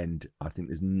weekend, I think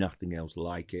there's nothing else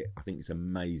like it. I think it's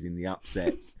amazing, the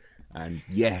upsets. And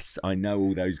yes, I know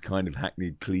all those kind of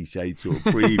hackneyed cliche sort of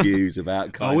previews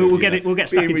about we'll get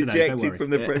stuck into those, don't rejected worry. from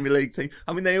the Premier League team.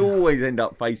 I mean, they always end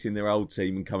up facing their old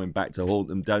team and coming back to haunt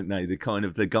them, don't they? The kind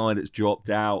of the guy that's dropped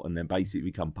out and then basically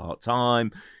become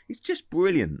part-time. It's just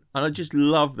brilliant. And I just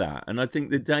love that. And I think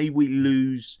the day we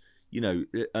lose,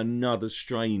 another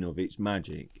strain of its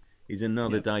magic. Is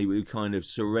another day we're kind of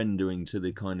surrendering to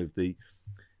the kind of the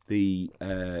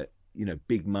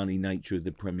big money nature of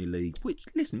the Premier League. Which,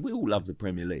 listen, we all love the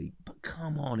Premier League, but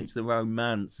come on, it's the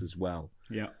romance as well.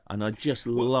 Yeah, and I just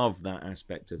love that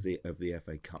aspect of the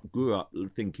FA Cup. Grew up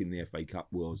thinking the FA Cup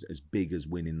was as big as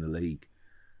winning the league,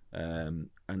 and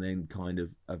then kind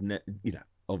of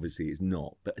obviously it's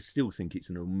not, but I still think it's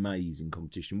an amazing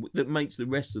competition that makes the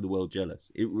rest of the world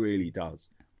jealous. It really does.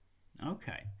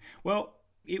 Okay, well.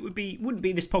 It wouldn't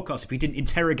be this podcast if we didn't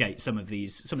interrogate some of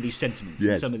these sentiments,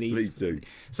 and some of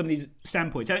these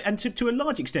standpoints. And to a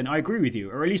large extent, I agree with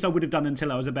you, or at least I would have done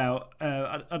until I was about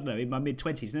I don't know, in my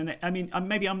mid-20s. And then I mean,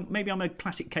 maybe I'm a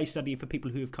classic case study for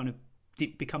people who have kind of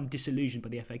become disillusioned by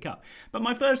the FA Cup. But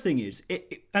my first thing is,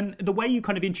 and the way you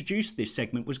kind of introduced this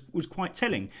segment was quite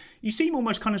telling. You seem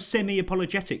almost kind of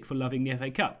semi-apologetic for loving the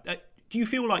FA Cup. Do you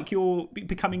feel like you're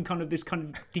becoming kind of this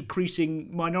kind of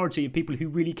decreasing minority of people who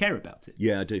really care about it?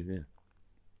 Yeah, I do, yeah.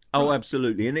 Oh,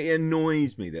 absolutely. And it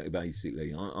annoys me that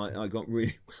basically I got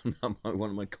really one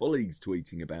of my colleagues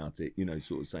tweeting about it,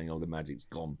 sort of saying, oh, the magic's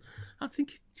gone. I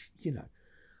think,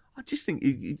 I just think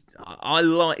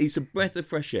it's a breath of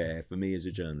fresh air for me as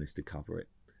a journalist to cover it.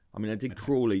 I mean, I did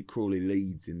Crawley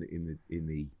Leeds in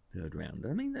the third round.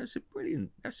 I mean, that's a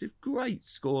great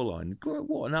scoreline.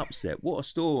 What an upset! What a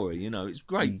story! It's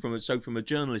great from a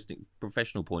journalistic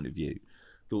professional point of view.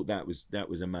 Thought that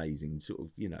was amazing. Sort of,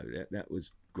 that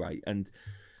was great. And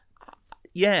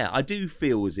yeah, I do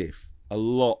feel as if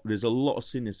there's a lot of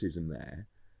cynicism there.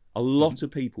 A lot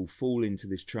of people fall into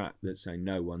this trap that say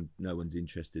no one's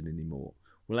interested anymore.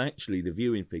 Well, actually, the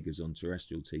viewing figures on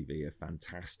terrestrial TV are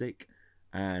fantastic.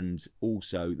 And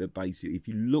also that basically, if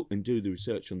you look and do the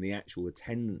research on the actual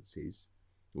attendances,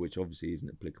 which obviously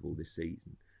isn't applicable this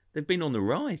season, they've been on the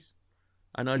rise.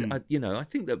 And I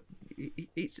think that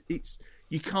it's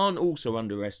you can't also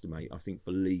underestimate, I think,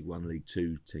 for League One, League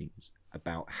Two teams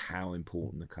about how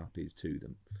important the cup is to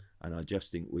them. And I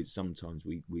just think sometimes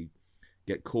we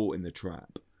get caught in the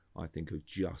trap, I think, of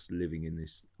just living in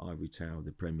this ivory tower,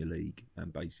 the Premier League,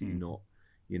 and basically not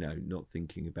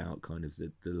thinking about kind of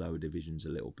the lower divisions a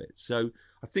little bit. So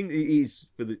I think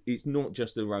it's not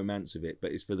just the romance of it,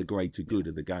 but it's for the greater good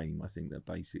of the game. I think that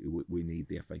basically we need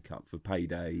the FA Cup for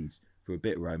paydays, for a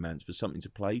bit of romance, for something to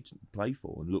play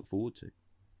for and look forward to.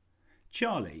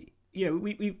 Charlie,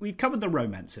 we've covered the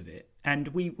romance of it, and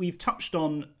we've touched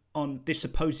on this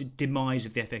supposed demise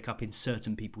of the FA Cup in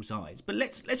certain people's eyes. But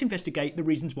let's investigate the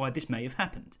reasons why this may have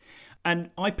happened.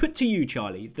 And I put to you,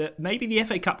 Charlie, that maybe the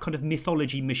FA Cup kind of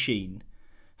mythology machine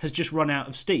has just run out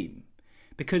of steam.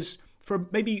 Because for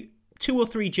maybe 2 or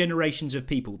 3 generations of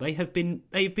people, they have been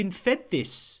fed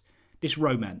this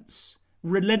romance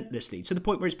relentlessly, to the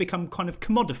point where it's become kind of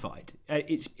commodified.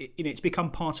 It's become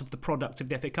part of the product of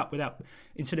the FA Cup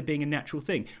instead of being a natural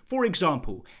thing. For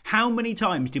example, how many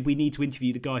times did we need to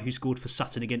interview the guy who scored for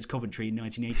Sutton against Coventry in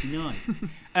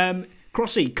 1989?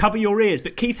 Crossy, cover your ears,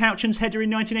 but Keith Houchen's header in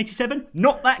 1987,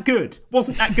 not that good.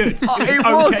 Wasn't that good.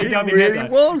 It really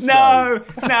was. No,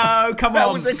 come on. That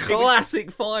was a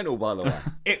classic final, by the way.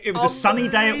 It was a sunny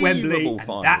day at Wembley,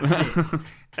 and that's it.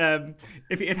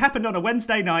 If it had happened on a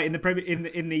Wednesday night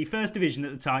in the First Division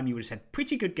at the time, you would have said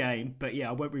pretty good game. But yeah,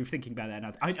 I won't be thinking about that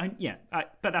now.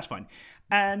 But that's fine.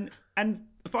 And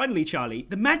finally, Charlie,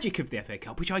 the magic of the FA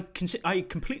Cup, which I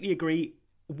completely agree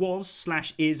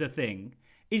was/is a thing,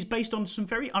 is based on some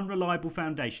very unreliable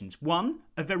foundations. 1,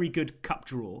 a very good cup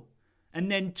draw,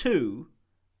 and then 2,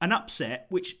 an upset,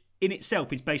 which in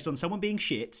itself is based on someone being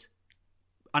shit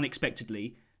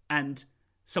unexpectedly and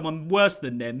someone worse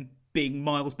than them being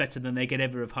miles better than they could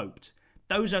ever have hoped.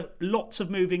 Those are lots of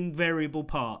moving variable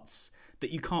parts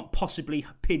that you can't possibly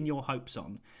pin your hopes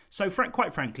on. So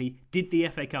quite frankly, did the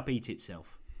FA Cup eat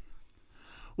itself?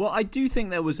 Well, I do think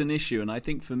there was an issue, and I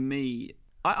think for me,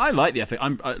 I like the FA.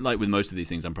 I like with most of these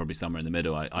things, I'm probably somewhere in the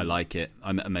middle. I like it.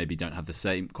 I maybe don't have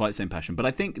quite the same passion, but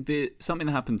I think something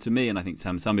that happened to me, and I think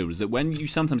to some people, is that when you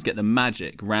sometimes get the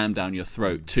magic rammed down your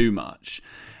throat too much,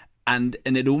 and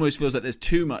it almost feels like there's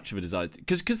too much of a desire,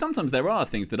 because sometimes there are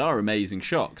things that are amazing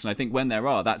shocks, and I think when there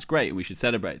are, that's great, and we should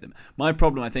celebrate them. My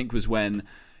problem, I think, was when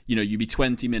you'd be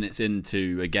 20 minutes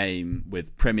into a game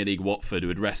with Premier League Watford, who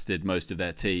had rested most of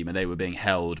their team, and they were being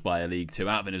held by a League Two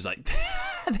outfit, and it was like,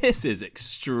 this is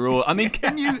extraordinary.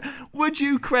 I mean, would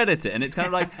you credit it? And it's kind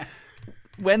of like,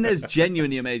 when there's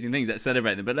genuinely amazing things, let's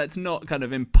celebrate them, but let's not kind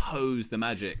of impose the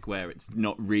magic where it's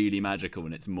not really magical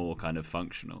and it's more kind of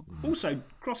functional. Also,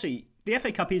 Crossy, the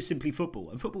FA Cup is simply football,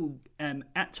 and football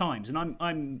at times, and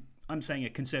I'm saying a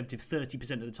conservative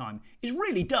 30% of the time, is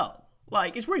really dull.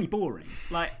 Like, it's really boring.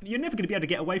 Like, you're never going to be able to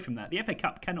get away from that. The FA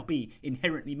Cup cannot be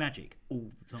inherently magic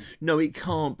all the time. No, it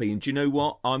can't be. And do you know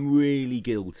what? I'm really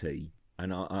guilty,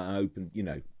 and I open,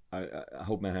 I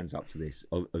hold my hands up to this,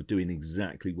 of doing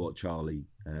exactly what Charlie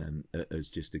has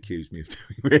just accused me of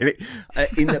doing, really.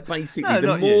 In that basically,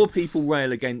 the more people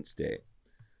rail against it,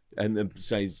 and then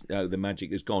says the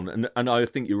magic is gone, and I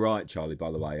think you're right, Charlie.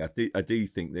 By the way, I do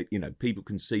think that people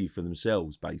can see for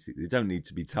themselves. Basically, they don't need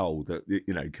to be told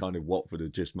that kind of Watford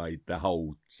have just made the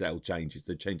whole cell changes.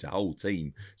 They changed the whole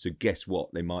team. So guess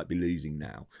what? They might be losing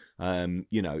now.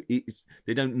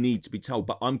 They don't need to be told.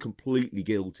 But I'm completely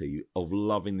guilty of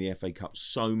loving the FA Cup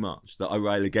so much that I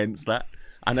rail against that.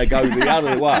 And I go the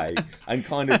other way and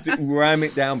kind of ram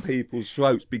it down people's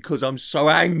throats because I'm so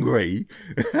angry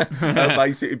at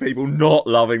basically people not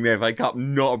loving the FA Cup,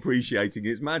 not appreciating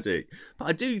its magic. But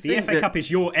I do think the FA Cup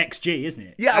is your XG, isn't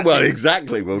it? Yeah, well,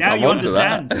 exactly. We'll now come you on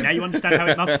understand. To that. Now you understand how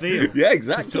it must feel. Yeah,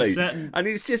 exactly. It's a certain and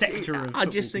it's just, I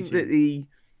just think that the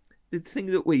thing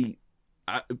that we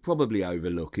probably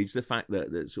overlook is the fact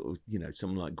that sort of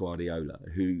someone like Guardiola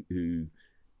who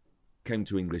came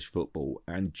to English football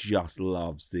and just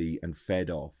loves and fed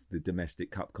off the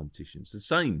domestic cup competitions. The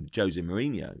same Jose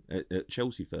Mourinho at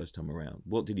Chelsea first time around.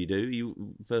 What did he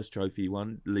do? First trophy he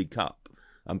won, League Cup,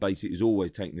 and basically has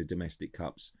always taken the domestic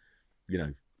cups,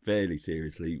 fairly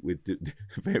seriously with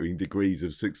varying degrees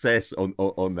of success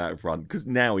on that front, because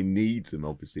now he needs them,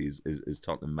 obviously, as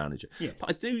Tottenham manager. Yes.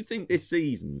 But I do think this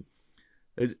season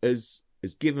has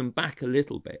given back a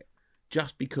little bit,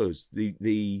 just because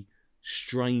the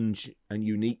strange and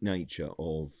unique nature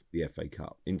of the FA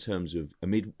Cup in terms of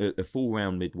a full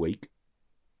round midweek,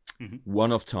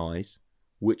 one-off ties,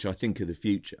 which I think are the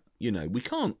future. We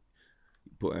can't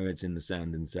put our heads in the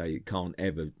sand and say it can't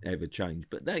ever change,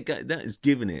 but that has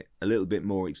given it a little bit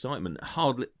more excitement.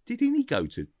 Hardly did any go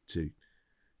to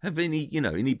have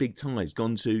any big ties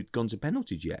gone to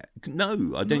penalties yet?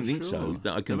 No, I don't think so.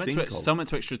 That I can think of. Some went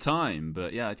to extra time,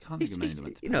 but yeah, I can't think of many that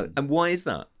went to penalties. And why is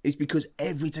that? It's because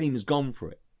every team has gone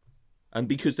for it, and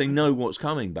because they know what's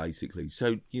coming, basically.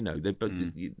 So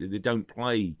they don't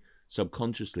play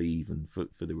subconsciously even for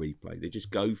the replay. They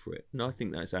just go for it, and I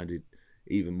think that's added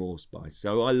even more spice.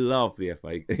 So I love the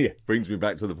FA. Yeah, brings me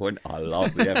back to the point. I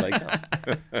love the FA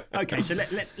Cup. Okay, so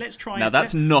let's try. Now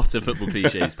that's not a Football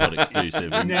Clichés pod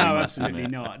exclusive. No, absolutely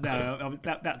not. No,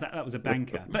 that was a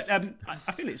banker. But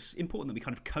I feel it's important that we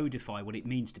kind of codify what it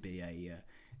means to be a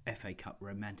FA Cup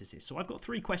romanticist. So I've got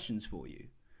 3 questions for you,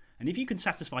 and if you can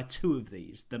satisfy 2 of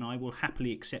these, then I will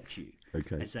happily accept you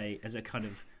as a kind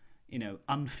of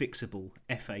unfixable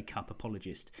FA Cup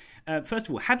apologist. First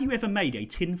of all, have you ever made a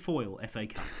tinfoil FA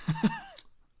Cup?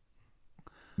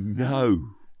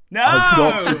 No. I've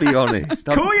got to be honest.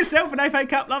 Call yourself an FA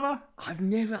Cup lover?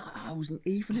 I was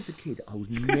even as a kid, I was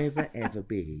never ever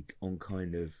big on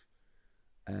kind of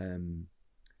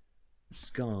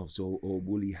scarves or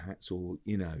woolly hats or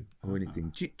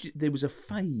anything. There was a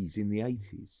phase in the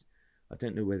 80s. I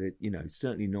don't know whether,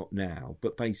 certainly not now,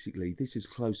 but basically this is as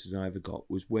close as I ever got,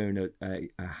 was wearing a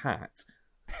hat,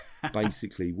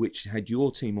 basically, which had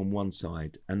your team on one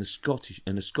side and a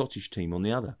Scottish team on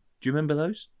the other. Do you remember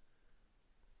those?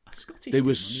 There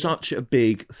was such a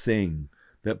big thing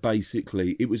that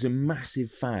basically it was a massive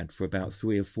fad for about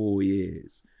 3 or 4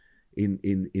 years in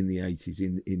the 80s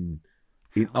in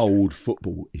old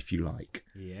football, if you like.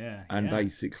 Yeah. And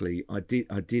basically I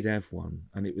did have one,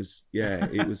 and it was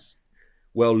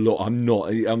well, look, I'm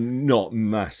not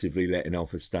massively letting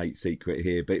off a state secret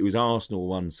here, but it was Arsenal on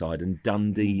one side and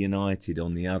Dundee United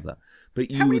on the other.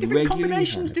 But how many different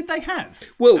combinations did they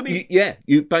have? Well,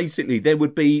 you basically, there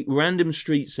would be random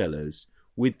street sellers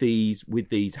with these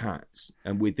hats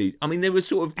and with the. I mean, there were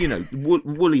sort of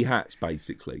woolly hats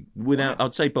basically, without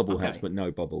I'd say bubble hats, but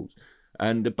no bubbles.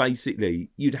 And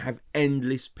basically, you'd have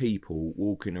endless people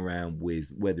walking around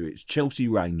with whether it's Chelsea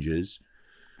Rangers,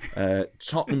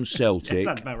 Tottenham Celtic. That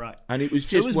sounds about right. And it was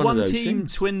just one of those team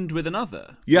things. Twinned with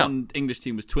another. Yeah. One English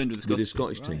team was twinned with a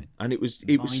Scottish team. Right. And it was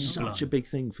such a big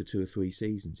thing for 2 or 3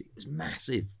 seasons. It was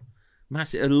massive,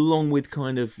 along with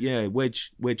kind of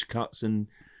wedge cuts and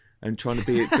trying to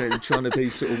be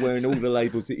sort of wearing all the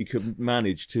labels that you could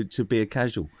manage to be a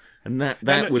casual. And that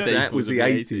was the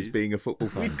 80s being a football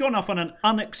fan. We've gone off on an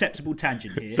unacceptable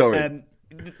tangent here. Sorry.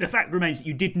 The fact remains that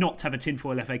you did not have a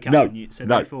tinfoil FA Cup. No, so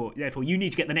no. Therefore, you need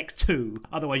to get the next 2.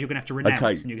 Otherwise, you're going to have to renounce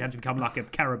and you're going to have to become like a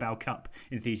Carabao Cup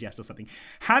enthusiast or something.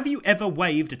 Have you ever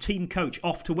waved a team coach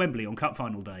off to Wembley on Cup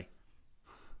final day?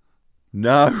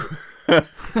 No. But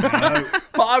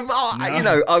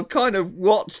I've kind of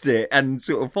watched it and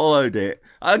sort of followed it.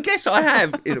 I guess I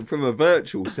have from a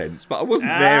virtual sense, but I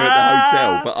wasn't there at the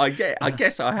hotel. But I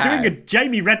guess I have. Doing a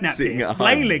Jamie Redknapp here,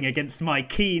 flailing against my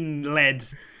keen-led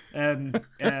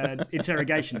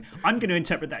interrogation. I'm going to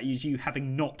interpret that as you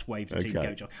having not waved a team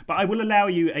coach off. But I will allow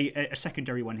you a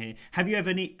secondary one here. Have you ever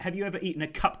eaten a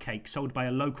cupcake sold by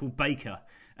a local baker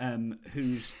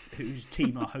whose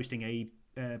team are hosting a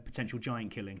potential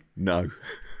giant killing? No.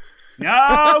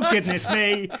 Oh, goodness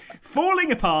me.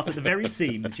 Falling apart at the very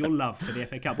seams, your love for the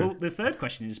FA Cup. Well, the third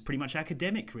question is pretty much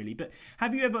academic, really. But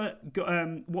have you ever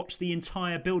watched the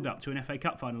entire build-up to an FA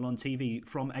Cup final on TV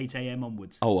from 8 a.m.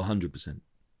 onwards? Oh, 100%.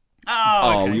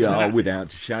 Oh, okay. Yeah,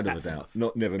 without a shadow of a doubt.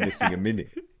 Never missing a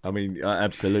minute. I mean, I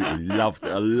absolutely loved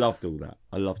all that.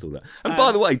 And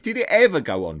by the way, did it ever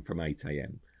go on from 8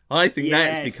 a.m.? I think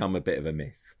that's become a bit of a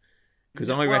myth. Because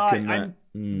I reckon that...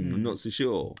 I'm not so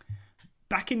sure.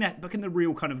 Back in the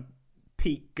real kind of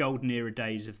peak golden era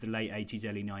days of the late 80s,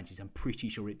 early 90s, I'm pretty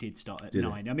sure it did start at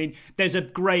 9. I mean, there's a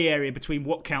grey area between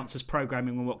what counts as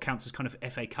programming and what counts as kind of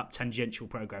FA Cup tangential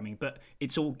programming, but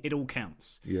it all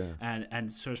counts. Yeah.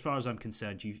 And so as far as I'm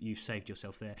concerned, you've saved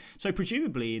yourself there. So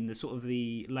presumably in the sort of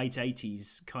the late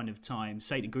 80s kind of time,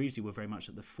 St and Greavesy were very much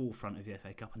at the forefront of the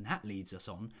FA Cup, and that leads us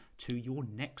on to your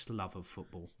next love of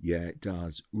football. Yeah, it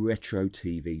does. Retro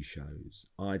TV shows.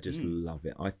 I just love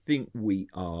it. I think we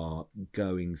are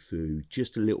going through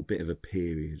just a little bit of a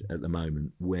period at the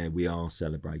moment where we are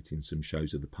celebrating some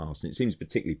shows of the past, and it seems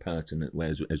particularly pertinent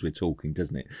as we're talking,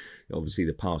 doesn't it? Obviously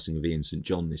the passing of Ian St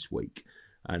John this week,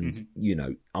 and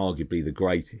arguably the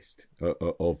greatest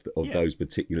of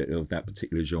that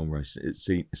particular genre,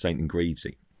 St and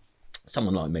Greavesy.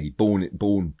 Someone like me, born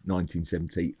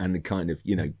 1970, and kind of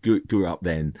grew up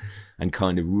then, and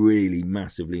kind of really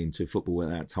massively into football at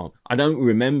that time. I don't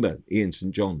remember Ian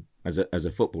St John as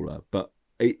a footballer, but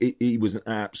he was an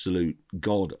absolute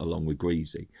god along with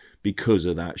Greavesy because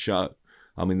of that show.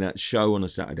 I mean, that show on a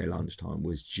Saturday lunchtime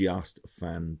was just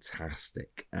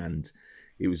fantastic, and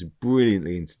it was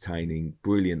brilliantly entertaining,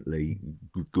 brilliantly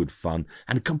good fun,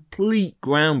 and a complete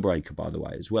groundbreaker, by the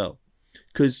way, as well.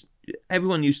 Because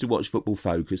everyone used to watch Football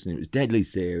Focus, and it was deadly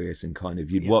serious, and kind of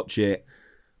you'd watch it.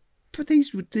 But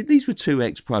these were two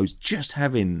ex-pros just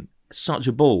having such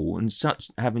a ball and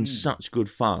having such good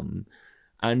fun,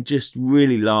 and just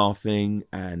really laughing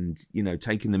and,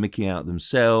 taking the mickey out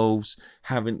themselves,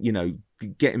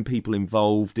 getting people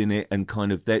involved in it, and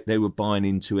kind of they were buying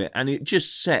into it. And it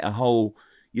just set a whole,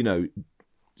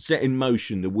 set in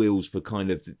motion the wheels for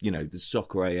kind of, the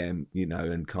Soccer AM,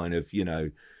 and kind of,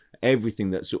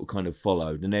 everything that sort of kind of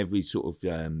followed, and every sort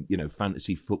of,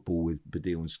 fantasy football with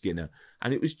Baddiel and Skinner.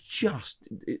 And it was just,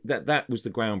 that was the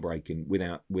groundbreaking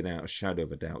without a shadow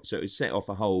of a doubt. So it set off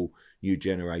a whole new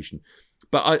generation.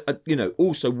 But I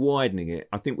also widening it.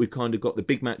 I think we've kind of got the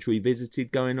Big Match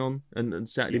Revisited going on, and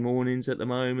Saturday mornings at the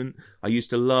moment. I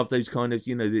used to love those kind of,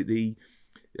 they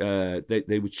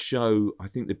would show. I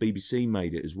think the BBC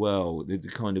made it as well. The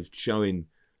kind of showing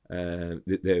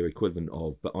their equivalent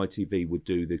of, but ITV would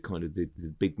do the kind of the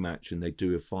Big Match, and they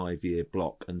do a 5-year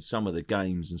block, and some of the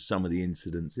games and some of the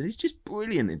incidents, and it's just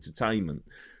brilliant entertainment.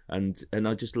 And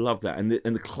I just love that. And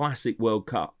the classic World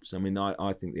Cups. I mean,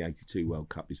 I think the 82 World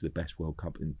Cup is the best World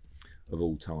Cup of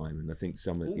all time. And I think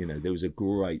there was a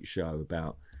great show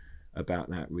about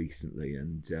that recently.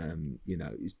 And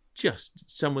it's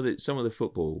just some of the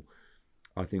football,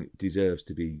 I think, deserves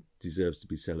to be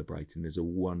celebrated. There's a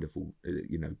wonderful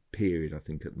period, I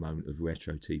think, at the moment of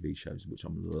retro TV shows, which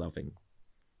I'm loving.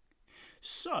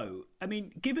 So, I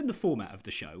mean, given the format of the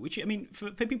show, which, I mean,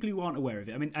 for people who aren't aware of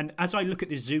it, I mean, and as I look at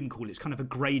this Zoom call, it's kind of a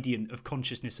gradient of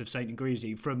consciousness of St and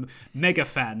Greavesy, from mega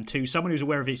fan to someone who's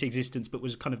aware of its existence but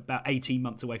was kind of about 18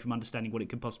 months away from understanding what it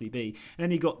could possibly be. And then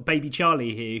you've got baby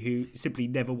Charlie here, who simply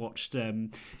never watched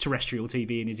terrestrial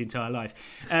TV in his entire life.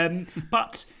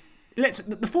 But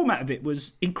the format of it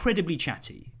was incredibly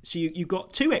chatty. So you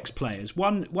got two ex-players,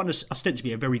 one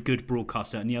ostensibly a very good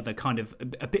broadcaster, and the other kind of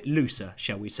a bit looser,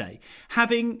 shall we say,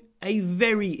 having a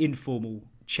very informal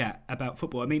chat about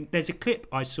football. I mean, there's a clip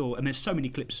I saw, and there's so many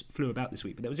clips flew about this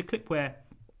week, but there was a clip where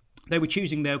they were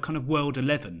choosing their kind of world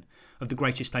 11 of the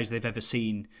greatest players they've ever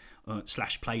seen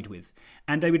 / played with.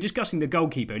 And they were discussing the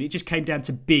goalkeeper, and it just came down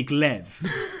to Big Lev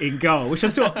in goal, which I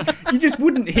thought you just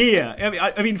wouldn't hear.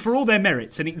 I mean, for all their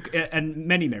merits and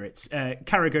many merits,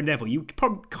 Carragher, Neville, you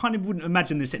probably kind of wouldn't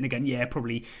imagine them sitting there going, yeah,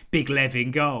 probably Big Lev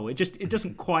in goal. It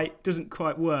doesn't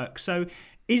quite work. So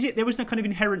there was no kind of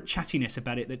inherent chattiness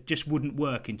about it that just wouldn't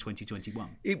work in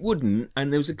 2021? It wouldn't,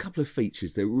 and there was a couple of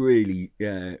features that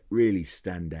really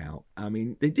stand out. I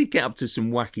mean, they did get up to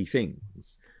some wacky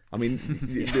things. I mean,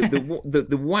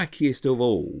 the wackiest of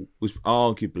all was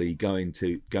arguably going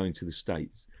to the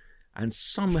States, and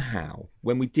somehow,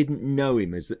 when we didn't know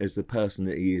him as the person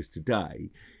that he is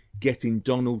today, getting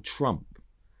Donald Trump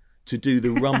to do the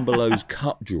Rumbelows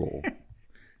Cup draw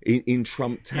in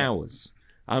Trump Towers.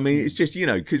 I mean, it's just,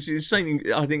 because it's something,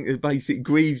 I think the basic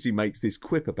Greavesy makes this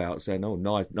quip about saying, "Oh,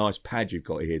 nice pad you've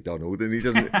got here, Donald." And he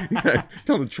doesn't,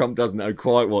 Donald Trump doesn't know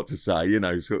quite what to say,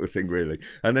 sort of thing, really.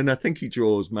 And then I think he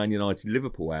draws Man United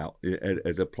Liverpool out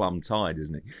as a plum tie,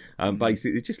 doesn't he?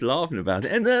 Basically, just laughing about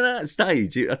it. And at that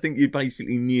stage, I think you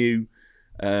basically knew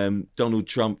Donald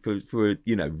Trump for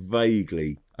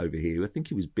vaguely over here. I think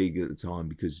he was big at the time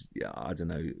because, I don't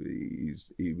know, he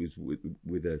was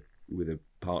with a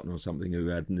partner or something who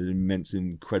had an immense,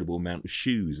 incredible amount of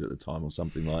shoes at the time or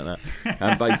something like that,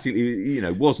 and basically,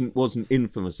 wasn't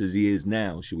infamous as he is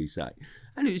now, shall we say?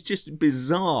 And it was just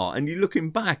bizarre. And you're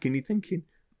looking back and you're thinking,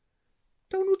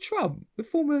 Donald Trump, the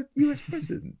former US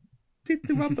president, did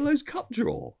the Rumbelows Cup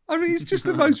draw. I mean, it's just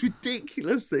the most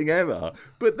ridiculous thing ever.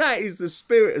 But that is the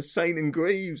spirit of Saint and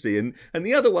Greavesy. And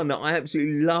the other one that I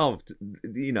absolutely loved,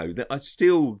 that I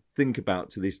still think about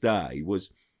to this day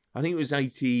was, I think it was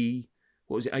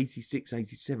 86,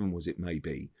 87 was it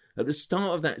maybe? At the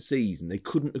start of that season, they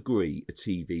couldn't agree a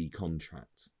TV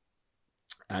contract.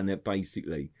 And that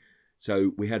basically,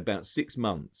 so we had about 6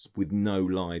 months with no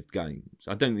live games.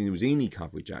 I don't think there was any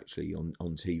coverage actually on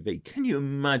TV. Can you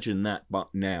imagine that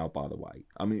now, by the way?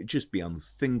 I mean, it'd just be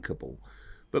unthinkable.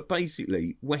 But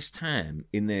basically, West Ham,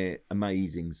 in their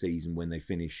amazing season when they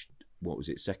finished,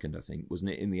 second, I think,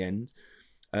 wasn't it, in the end?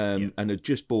 And had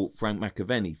just bought Frank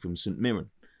McAvenny from St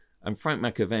Mirren. And Frank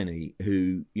McAvenny,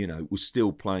 who, was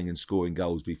still playing and scoring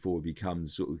goals before he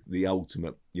becomes sort of the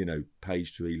ultimate,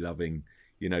 page tree loving,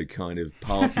 kind of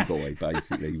party boy,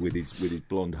 basically, with his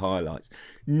blonde highlights.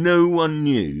 No one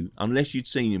knew, unless you'd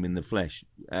seen him in the flesh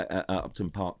at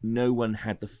Upton Park, no one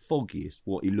had the foggiest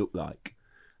what he looked like.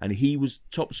 And he was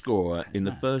top scorer in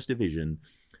the First Division,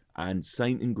 and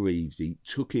Saint and Greavesy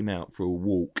took him out for a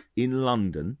walk in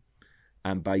London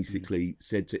and basically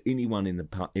said to anyone in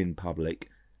public,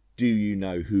 "Do you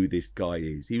know who this guy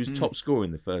is?" He was top scorer in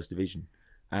the First Division,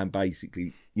 and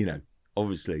basically,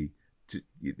 obviously,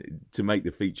 to make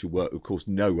the feature work, of course,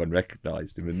 no one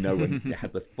recognised him, and no one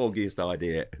had the foggiest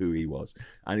idea who he was,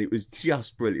 and it was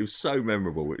just brilliant. It was so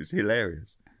memorable. It was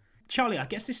hilarious. Charlie, I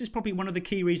guess this is probably one of the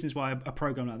key reasons why a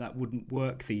programme like that wouldn't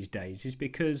work these days, is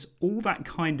because all that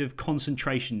kind of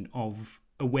concentration of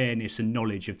awareness and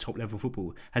knowledge of top level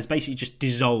football has basically just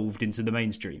dissolved into the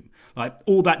mainstream. Like,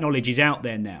 all that knowledge is out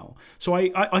there now. So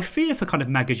I fear for kind of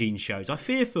magazine shows. I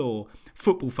fear for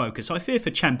Football Focus. I fear for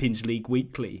Champions League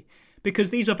Weekly, because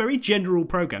these are very general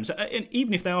programmes. And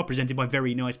even if they are presented by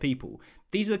very nice people,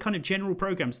 these are the kind of general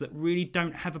programmes that really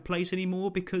don't have a place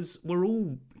anymore, because we're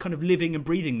all kind of living and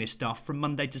breathing this stuff from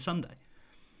Monday to Sunday.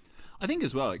 I think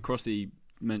as well, like Crossy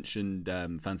mentioned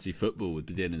fantasy football with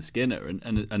Badin and Skinner,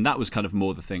 and that was kind of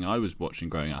more the thing I was watching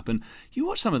growing up, and you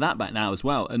watch some of that back now as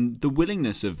well, and the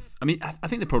willingness of, I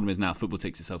think the problem is now football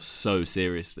takes itself so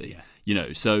seriously,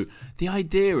 so the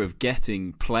idea of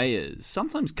getting players,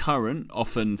 sometimes current,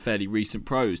 often fairly recent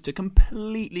pros, to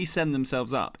completely send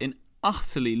themselves up in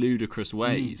utterly ludicrous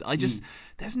ways.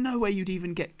 There's no way you'd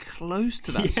even get close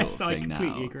to that sort of thing now. Yes,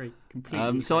 I completely agree.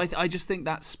 So I just think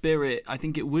that spirit, I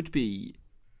think it would be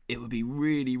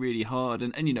really, really hard.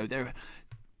 And there are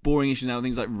boring issues now,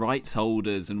 things like rights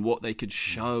holders and what they could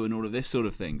show and all of this sort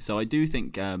of thing. So I do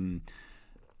think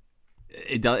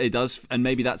it does, and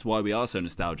maybe that's why we are so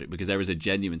nostalgic, because there is a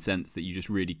genuine sense that you just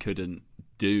really couldn't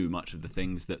do much of the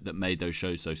things that made those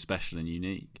shows so special and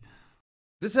unique.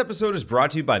 This episode is brought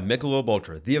to you by Michelob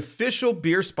Ultra, the official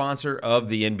beer sponsor of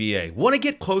the NBA. Want to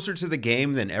get closer to the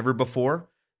game than ever before?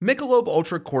 Michelob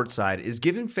Ultra Courtside is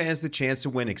giving fans the chance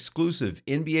to win exclusive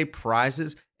NBA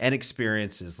prizes and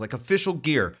experiences like official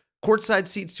gear, courtside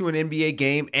seats to an NBA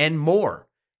game, and more.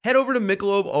 Head over to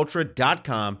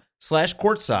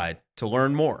MichelobUltra.com/courtside to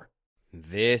learn more.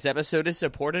 This episode is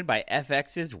supported by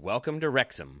FX's Welcome to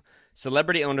Wrexham.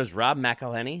 Celebrity owners Rob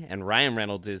McElhenney and Ryan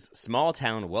Reynolds'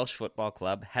 small-town Welsh football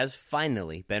club has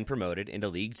finally been promoted into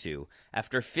League Two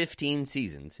after 15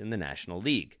 seasons in the National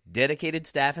League. Dedicated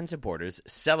staff and supporters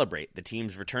celebrate the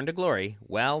team's return to glory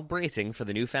while bracing for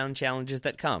the newfound challenges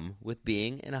that come with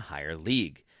being in a higher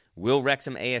league. Will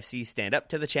Wrexham AFC stand up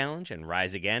to the challenge and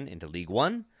rise again into League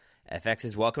One?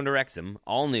 FX's Welcome to Wrexham,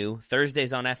 all new,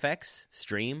 Thursdays on FX,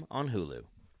 stream on Hulu.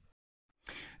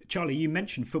 Charlie, you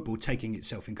mentioned football taking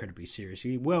itself incredibly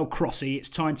seriously. Well, Crossy, it's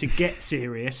time to get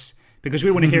serious because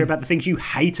we want to hear about the things you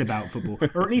hate about football,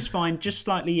 or at least find just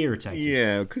slightly irritating.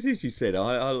 Yeah, because as you said,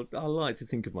 I like to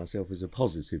think of myself as a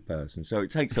positive person, so it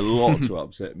takes a lot to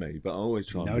upset me, but I always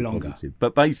try and be positive.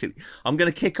 But basically, I'm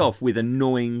going to kick off with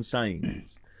annoying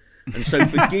sayings. And so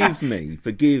forgive me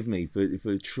for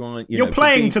trying. You're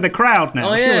playing to the crowd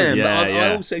now. I am, but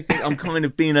I also think I'm kind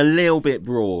of being a little bit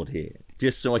broad here,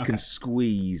 just so I can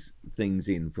squeeze things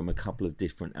in from a couple of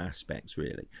different aspects,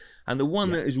 really. And the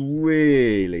one that has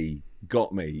really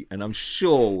got me, and I'm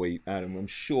sure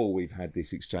we've had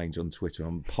this exchange on Twitter.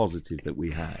 I'm positive that we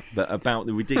have, but about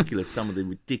some of the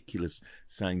ridiculous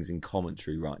sayings in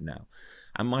commentary right now.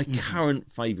 And my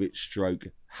current favourite stroke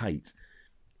hate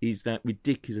is that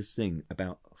ridiculous thing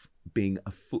about being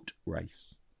a foot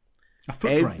race.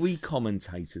 Every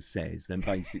commentator says, then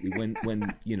basically when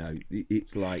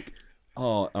it's like,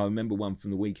 I remember one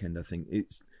from the weekend, I think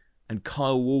and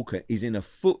Kyle Walker is in a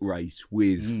foot race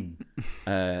with,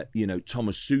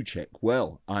 Thomas Souček.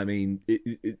 Well, I mean,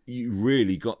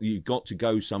 you got to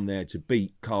go somewhere to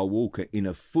beat Kyle Walker in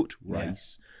a foot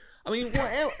race. I mean,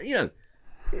 what else?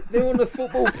 They're on a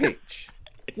football pitch.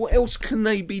 What else can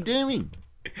they be doing?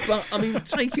 But I mean,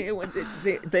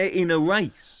 they're in a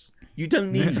race. You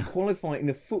don't need to qualify in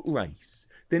a foot race.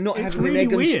 They're not having an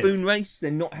egg and spoon race.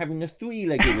 They're not having a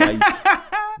 3-legged race.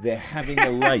 They're having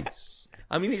a race.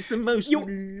 I mean, it's the most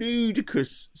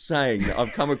ludicrous saying that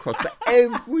I've come across. But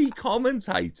every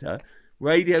commentator,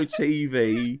 radio,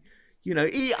 TV,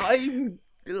 Nigel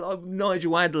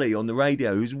Adley on the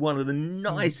radio, who's one of the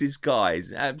nicest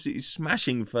guys, absolutely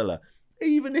smashing fella.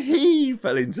 Even he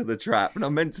fell into the trap, and I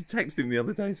meant to text him the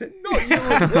other day and said, "Not you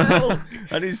as well."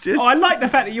 And it's just, I like the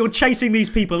fact that you're chasing these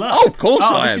people up. Oh, of course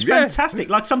I am. This is fantastic,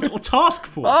 like some sort of task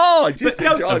force. It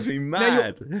drives me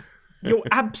mad. You're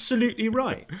absolutely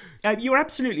right. You're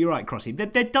absolutely right, Crossy.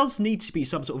 There does need to be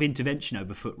some sort of intervention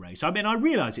over foot race. I mean, I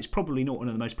realise it's probably not one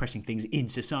of the most pressing things in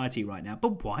society right now,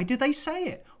 but why do they say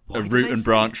it? A root and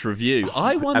branch review.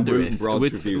 I wonder if... A root and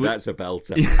branch review, that's a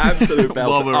belter. Absolute belter.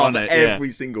 While we're on it,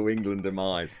 every single England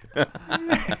demise.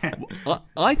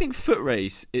 I think foot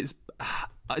race is...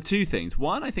 two things.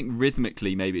 One, I think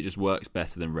rhythmically maybe it just works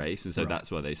better than race, and so that's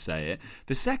why they say it.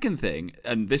 The second thing,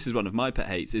 and this is one of my pet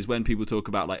hates, is when people talk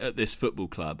about like at this football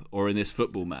club or in this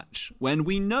football match. When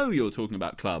we know you're talking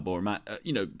about club or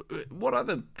what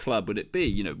other club would it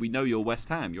be? We know you're West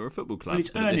Ham. You're a football club. Well,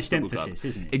 it's earnest emphasis,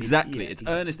 isn't it? Exactly. It's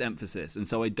earnest emphasis, and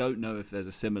so I don't know if there's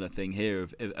a similar thing here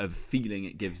of feeling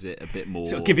it gives it a bit more.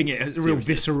 Sort of giving it a real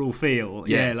visceral feel.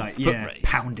 Yeah,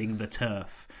 pounding the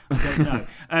turf. I don't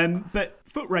know. But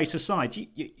foot race aside,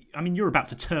 you're about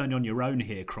to turn on your own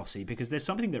here, Crossy, because there's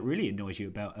something that really annoys you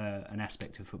about an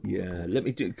aspect of football. Yeah,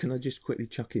 can I just quickly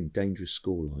chuck in dangerous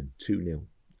scoreline, 2-0.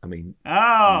 I mean...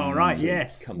 Oh, right,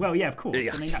 yes. Well, yeah, of course.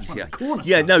 I mean, that's one of the corner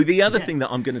stuff. No, the other thing that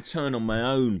I'm going to turn on my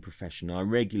own profession, I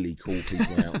regularly call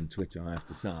people out on Twitter, I have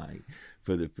to say,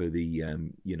 for the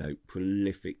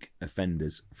prolific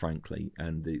offenders, frankly,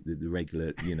 and the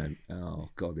regular, oh,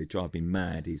 God, they drive me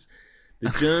mad, is... The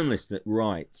journalist that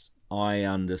writes, I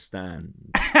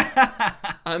understand.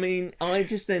 I mean, I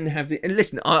just then have the... And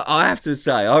listen, I have to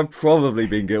say, I've probably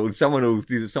been guilty. Someone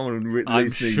listening this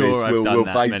will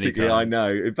basically, I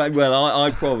know. Well,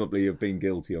 I probably have been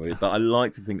guilty of it, but I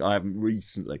like to think I haven't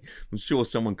recently. I'm sure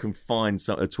someone can find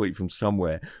a tweet from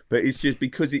somewhere. But it's just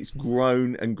because it's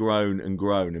grown and grown and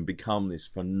grown and become this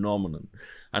phenomenon.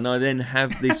 And I then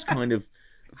have this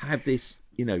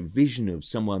vision of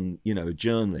someone, a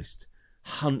journalist,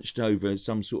 hunched over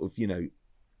some sort of,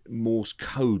 Morse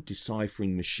code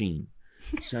deciphering machine,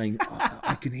 saying,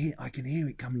 I can hear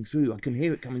it coming through. I can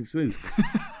hear it coming through.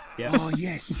 Yeah. Oh,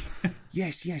 yes.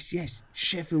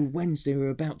 Sheffield Wednesday are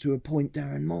about to appoint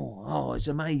Darren Moore. Oh, it's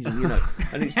amazing,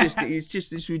 And it's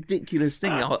just this ridiculous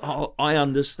thing. I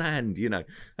understand,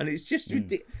 And it's just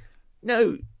ridiculous.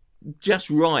 No,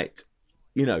 just right.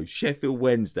 Sheffield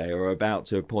Wednesday are about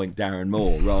to appoint Darren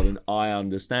Moore rather than I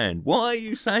understand. Why are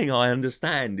you saying I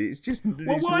understand? It's just...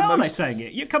 why are they saying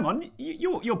it? Come on,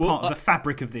 you're part of the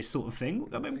fabric of this sort of thing.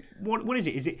 I mean, what is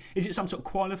it? Is it some sort of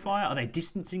qualifier? Are they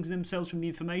distancing themselves from the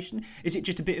information? Is it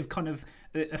just a bit of kind of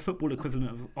a football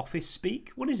equivalent of office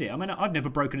speak? What is it? I mean, I've never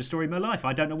broken a story in my life.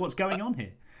 I don't know what's going on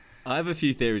here. I have a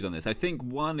few theories on this. I think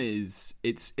one is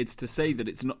it's to say that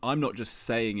it's not. I'm not just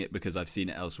saying it because I've seen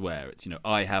it elsewhere. It's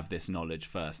I have this knowledge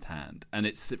firsthand, and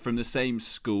it's from the same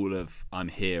school of I'm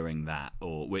hearing that,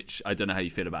 or which I don't know how you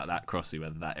feel about that, Crossy.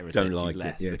 Whether that irritates you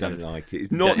less. Don't like it.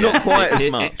 It's not quite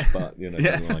as much, but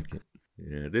don't like it.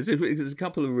 Yeah, there's a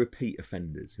couple of repeat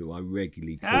offenders who I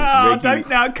regularly call,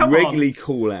 regularly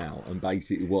call out and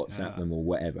basically WhatsApp them or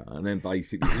whatever, and then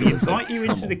basically we invite you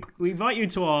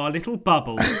into our little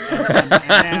bubble,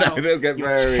 and they'll get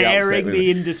very tearing the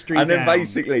industry and down. then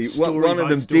basically one of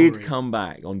them did come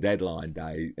back on deadline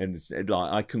day and said,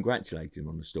 like, I congratulated him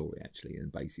on the story actually,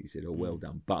 and basically said, "Oh, well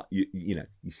done, but you know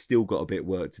you still got a bit of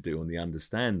work to do on the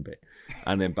understand bit,"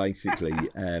 and then basically.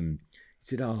 He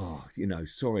said, "Oh, you know,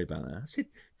 sorry about that." I said,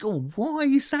 "Go on, why are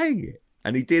you saying it?"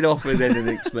 And he did offer then an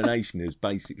explanation. It was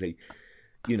basically,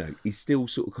 you know, he's still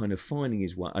sort of kind of finding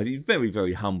his way. He's very,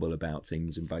 very humble about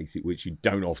things, and basically, which you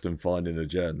don't often find in a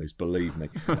journalist, believe me.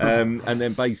 And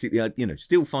then basically, you know,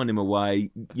 still finding my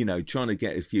way, you know, trying to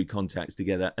get a few contacts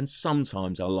together. And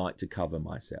sometimes I like to cover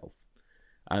myself.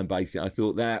 And basically, I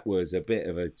thought that was a bit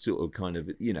of a sort of kind of,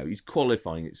 you know, he's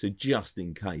qualifying it. So just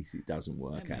in case it doesn't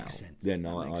work out, then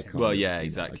I can't. Well, yeah,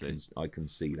 exactly. I can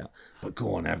see that. But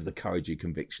go on, have the courage of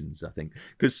convictions, I think.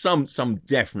 Because some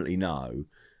definitely know.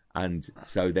 And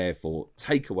so therefore,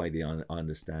 take away the I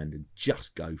understand and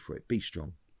just go for it. Be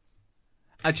strong.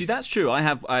 Actually, that's true.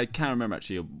 I can remember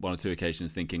actually one or two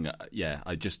occasions thinking,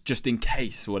 I just in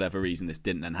case for whatever reason this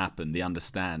didn't then happen, the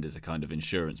understand is a kind of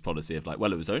insurance policy of like,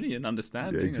 well, it was only an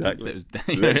understanding. Yeah, exactly. It was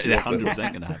 100%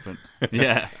 going to happen.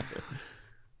 Yeah.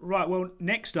 Right. Well,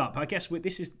 next up, I guess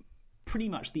this is pretty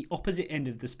much the opposite end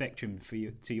of the spectrum for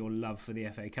you to your love for the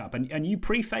FA Cup, and you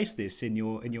prefaced this in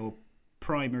your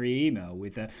primary email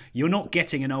with "You're not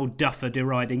getting an old duffer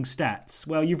deriding stats."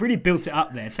 Well, you've really built it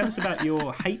up there. Tell us about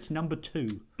your hate number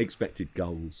 2. Expected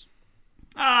goals.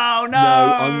 Oh, no! No,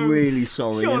 I'm really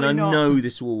sorry. Surely and I not. know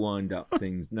this will wind up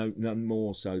things, no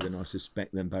more so than I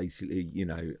suspect them. Basically, you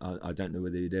know, I don't know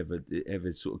whether he'd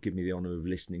ever sort of give me the honour of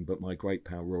listening, but my great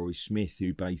pal Rory Smith,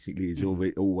 who basically is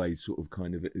always sort of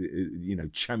kind of, you know,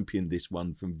 championed this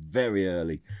one from very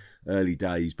early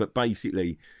days. But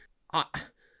basically,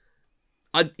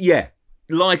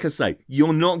 like I say,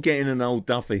 you're not getting an old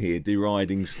duffer here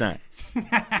deriding stats.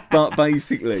 But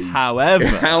basically...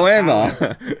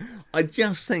 However, I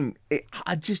just think...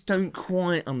 I just don't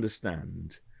quite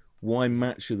understand why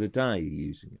Match of the Day are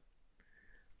using it.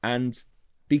 And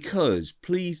because,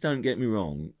 please don't get me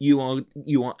wrong, you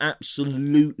are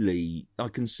absolutely... I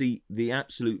can see the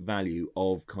absolute value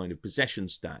of kind of possession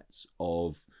stats,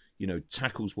 of, you know,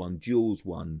 tackles won, duels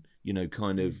won, you know,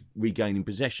 kind of regaining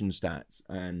possession stats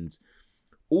and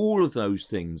all of those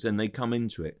things, and they come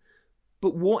into it.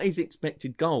 But what is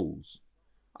expected goals?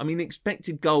 I mean,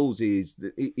 expected goals is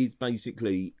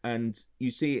basically, and you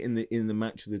see it in the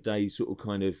Match of the Day sort of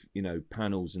kind of, you know,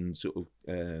 panels and sort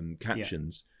of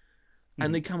captions,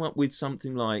 and they come up with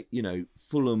something like, you know,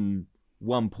 Fulham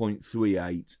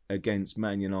 1.38 against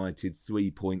Man United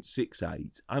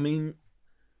 3.68. I mean,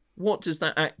 what does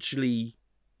that actually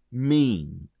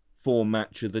mean for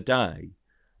Match of the Day?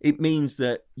 It means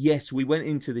that, yes, we went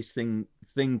into this thing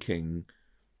thinking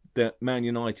that Man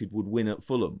United would win at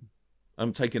Fulham.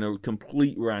 I'm taking a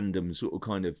complete random sort of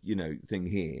kind of, you know, thing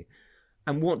here.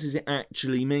 And what does it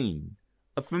actually mean?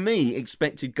 For me,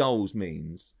 expected goals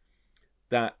means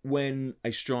that when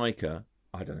a striker,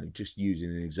 I don't know, just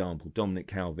using an example, Dominic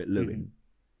Calvert-Lewin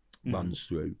runs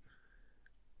through,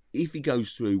 if he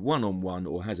goes through one-on-one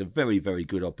or has a very, very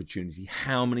good opportunity,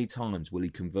 how many times will he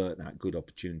convert that good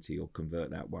opportunity or convert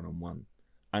that one-on-one?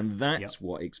 And that's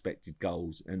what expected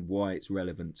goals and why it's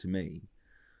relevant to me.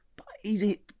 But is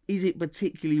it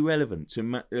particularly relevant to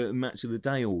Match of the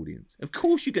Day audience? Of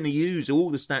course you're going to use all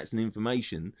the stats and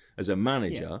information as a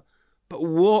manager, but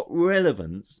what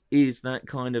relevance is that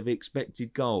kind of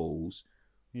expected goals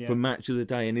for Match of the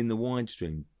Day and in the wide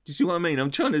stream? Do you see what I mean?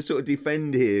 I'm trying to sort of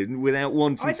defend here without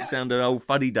wanting to sound an old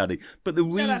fuddy-duddy. But the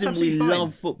reason we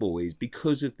love football is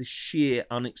because of the sheer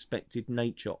unexpected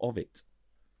nature of it.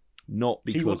 Not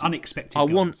because... So you want unexpected goals?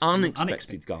 I want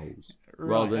unexpected goals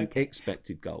rather than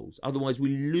expected goals. Otherwise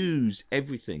we lose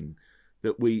everything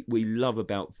that we love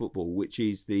about football, which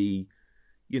is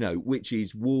which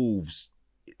is Wolves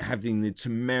having the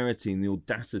temerity and the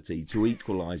audacity to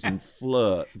equalise and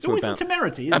flirt. It's always the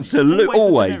temerity, isn't Absolutely, it?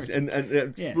 always. And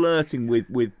flirting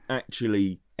with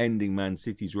actually ending Man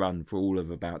City's run for all of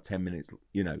about 10 minutes,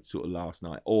 you know, sort of last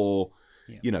night. Or,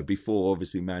 you know, before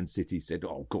obviously Man City said,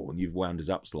 "Oh, go on, you've wound us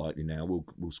up slightly now,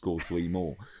 we'll score 3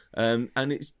 more." And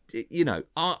it's, you know,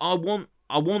 I want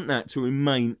that to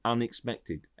remain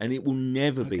unexpected, and it will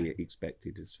never be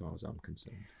expected as far as I'm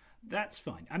concerned. That's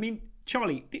fine. I mean,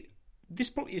 Charlie...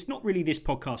 It's not really this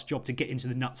podcast's job to get into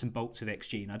the nuts and bolts of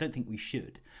XG, and I don't think we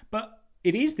should. But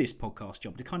it is this podcast's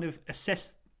job to kind of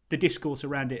assess the discourse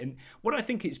around it. And what I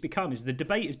think it's become is the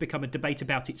debate has become a debate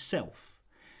about itself.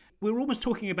 we're almost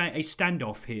talking about a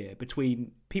standoff here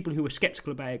between people who are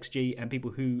sceptical about XG and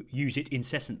people who use it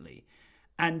incessantly,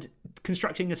 and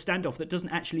constructing a standoff that doesn't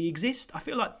actually exist. I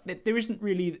feel like there isn't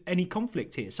really any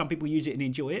conflict here. Some people use it and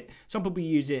enjoy it. Some people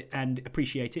use it and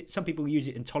appreciate it. Some people use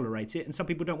it and tolerate it. And some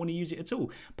people don't want to use it at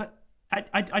all. But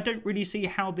I don't really see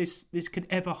how this could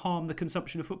ever harm the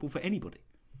consumption of football for anybody.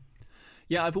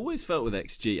 Yeah, I've always felt with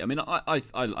XG. I mean,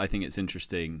 I think it's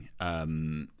interesting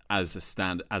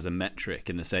as a metric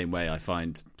in the same way I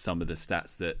find some of the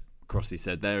stats that Crossy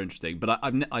said they're interesting, but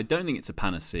I don't think it's a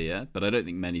panacea, but I don't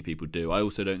think many people do. I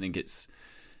also don't think it's,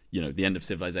 the end of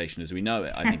civilization as we know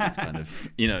it. I think it's kind of,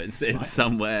 it's right.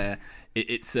 Somewhere.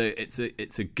 It's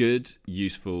a good,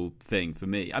 useful thing for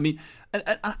me. I mean, and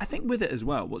I think with it as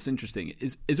well, what's interesting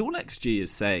is all XG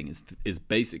is saying is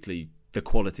basically the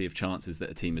quality of chances that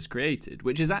a team has created,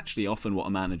 which is actually often what a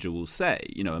manager will say.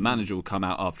 A manager will come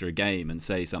out after a game and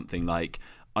say something like,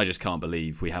 I just can't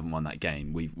believe we haven't won that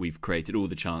game. We've created all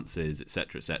the chances,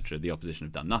 etc., etc. The opposition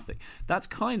have done nothing. That's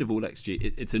kind of all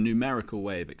XG. It's a numerical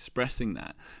way of expressing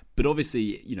that. But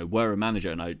obviously, we're a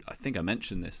manager, and I think I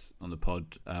mentioned this on the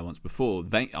pod once before.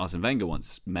 Arsene Wenger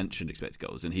once mentioned expected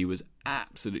goals, and he was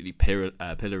absolutely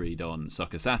pilloried on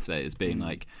Soccer Saturday as being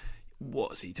like,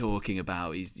 what's he talking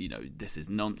about? He's, this is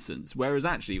nonsense. Whereas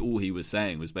actually all he was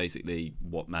saying was basically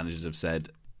what managers have said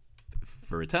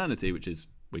for eternity, which is,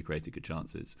 we created good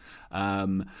chances.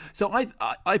 So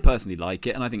I personally like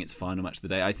it, and I think it's fine on Match of the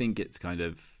Day. I think it's kind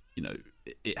of,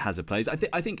 it has a place.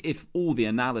 I think if all the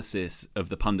analysis of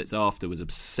the pundits after was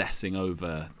obsessing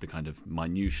over the kind of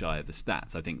minutiae of the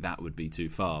stats, I think that would be too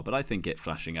far. But I think it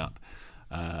flashing up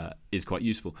is quite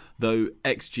useful. Though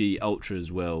XG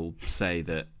ultras will say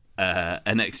that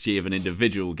an XG of an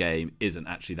individual game isn't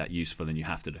actually that useful, and you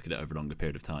have to look at it over a longer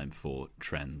period of time for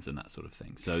trends and that sort of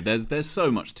thing. So there's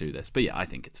so much to this, but yeah, I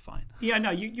think it's fine. Yeah,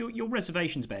 no, your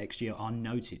reservations about XG are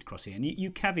noted, Crossy, and you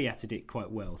caveated it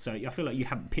quite well. So I feel like you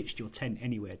haven't pitched your tent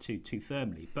anywhere too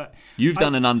firmly. But you've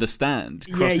done an understand.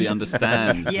 Crossy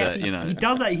understands. Yes, that, he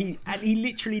does. He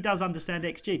literally does understand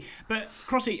XG. But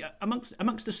Crossy,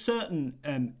 amongst a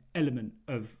certain element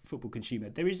of football consumer,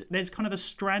 there's kind of a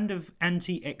strand of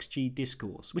anti-XG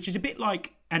discourse, which is a bit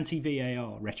like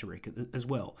anti-VAR rhetoric as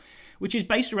well, which is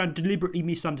based around deliberately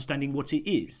misunderstanding what it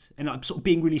is, and I'm sort of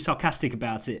being really sarcastic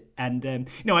about it. And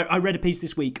I read a piece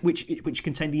this week which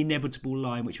contained the inevitable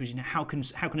line, which was, how can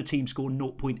a team score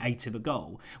 0.8 of a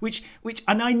goal, which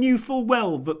and I knew full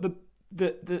well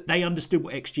that they understood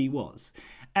what XG was,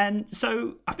 and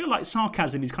so I feel like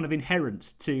sarcasm is kind of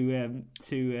inherent to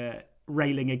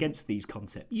railing against these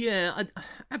concepts. Yeah,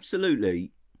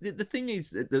 absolutely. The thing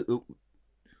is that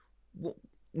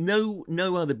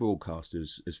no other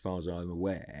broadcasters, as far as I'm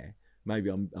aware,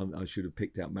 maybe I should have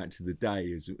picked out Match of the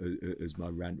Day as my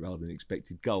rant rather than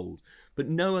expected goals, but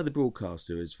no other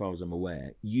broadcaster, as far as I'm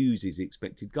aware, uses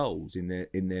expected goals in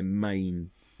their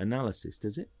main analysis,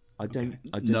 does it? I don't.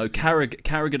 No,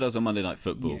 Carragher does on Monday Night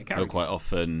Football quite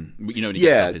often. When he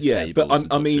gets up his tables.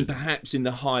 But I mean, perhaps in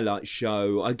the highlight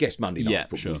show, I guess Monday Night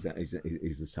Football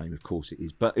is the same. Of course, it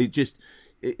is. But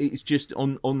it's just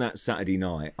on that Saturday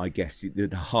night. I guess the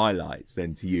highlights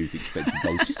then to use expected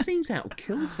goals just seems out of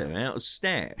kilter, out of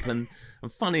step. And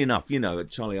funny enough,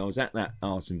 Charlie, I was at that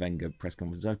Arsene Wenger press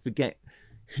conference. I forget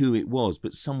who it was,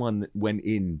 but someone that went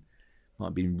in, might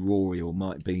have been Rory or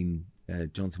might have been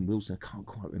Jonathan Wilson, I can't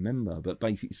quite remember, but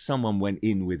basically someone went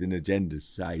in with an agenda to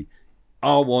say,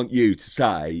 I want you to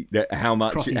say that how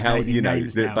much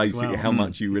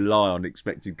you rely on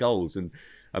expected goals, and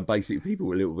basically people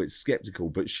were a little bit sceptical,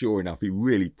 but sure enough, he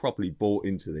really properly bought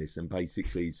into this and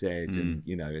basically said,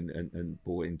 and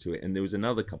bought into it. And there was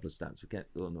another couple of stats, forget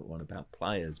not one about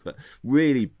players, but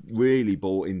really, really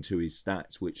bought into his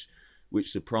stats, which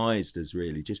surprised us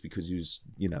really, just because he was,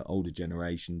 older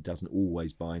generation doesn't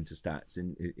always buy into stats,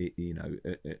 and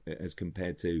as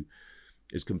compared to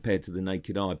the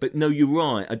naked eye. But no, you're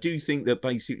right. I do think that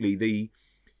basically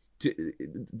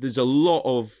there's a lot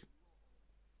of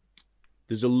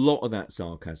that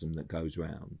sarcasm that goes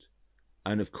round,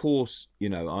 and of course, I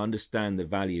understand the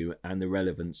value and the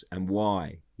relevance and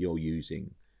why you're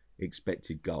using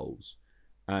expected goals,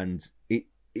 and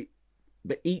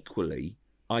but equally,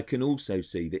 I can also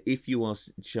see that if you are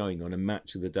showing on a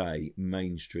Match of the Day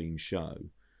mainstream show,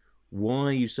 why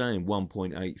are you saying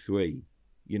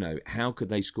 1.83? How could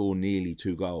they score nearly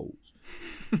 2 goals?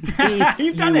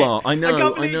 You've done it. I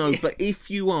know, but if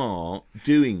you are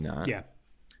doing that,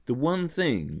 the one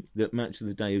thing that Match of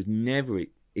the Day has never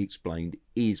explained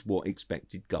is what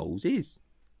expected goals is.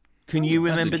 Can you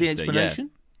remember the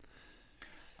explanation? Yeah.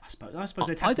 I suppose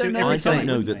they'd have I don't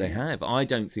know that they have. I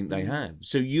don't think they have.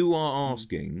 So you are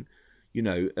asking,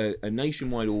 a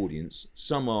nationwide audience.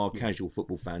 Some are casual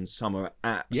football fans, some are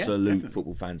absolute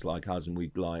football fans like us, and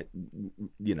we'd like,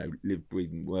 live,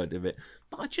 breathing word of it.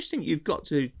 But I just think you've got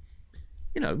to,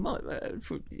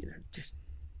 just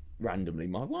randomly,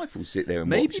 my wife will sit there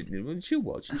and watch it, and she'll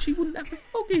watch, and she wouldn't have the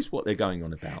foggiest what they're going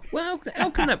on about. Well, how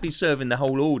can that be serving the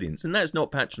whole audience? And that's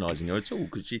not patronising her at all,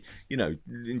 because she,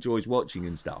 enjoys watching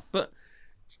and stuff. But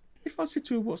if I said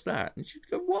to her, "What's that?" and she'd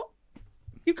go, "What?"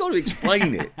 You've got to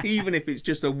explain it, even if it's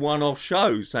just a one-off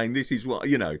show saying this is what,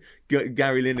 Gary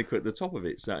Lineker at the top of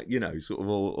it, so, sort of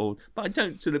all. But I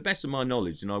don't, to the best of my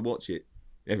knowledge, and I watch it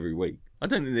every week, I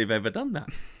don't think they've ever done that.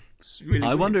 Really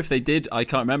I wonder if they did. I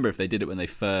can't remember if they did it when they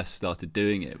first started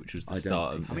doing it, which was the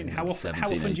start of. I mean, how often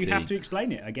do you have to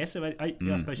explain it? I guess. I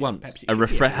suppose once.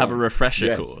 Have a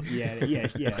refresher course. Yeah.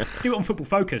 Do it on Football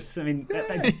Focus. I mean,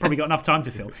 they've probably got enough time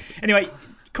to fill. Anyway,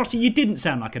 Crossy, you didn't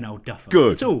sound like an old duffer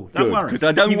at all. Don't worry. Because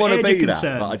I don't want to be that,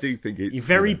 but I do think it's... You're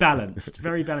very balanced.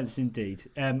 Very balanced indeed.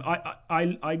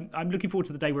 I'm looking forward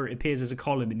to the day where it appears as a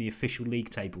column in the official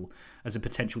league table as a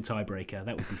potential tiebreaker.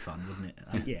 That would be fun, wouldn't it?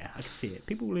 I can see it.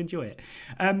 People will enjoy it.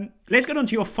 Let's get on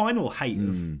to your final hate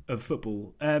of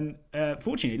football.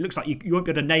 Fortunately, it looks like you won't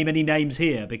be able to name any names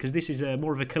here, because this is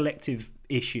more of a collective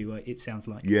issue, it sounds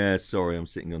like. Yeah, sorry, I'm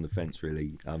sitting on the fence,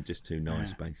 really. I'm just too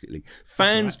nice, basically.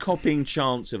 Fans copying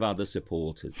chants of other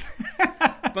supporters.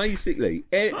 Basically,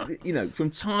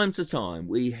 from time to time,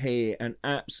 we hear an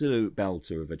absolute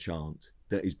belter of a chant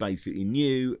that is basically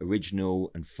new,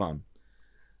 original, and fun.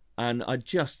 And I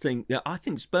just think I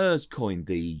think Spurs coined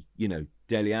the,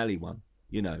 Dele Alli one,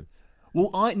 Well,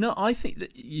 I think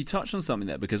that you touched on something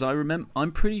there, because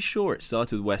I'm pretty sure it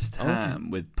started with West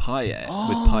Ham with Payet.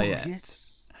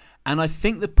 Yes. And I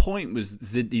think the point was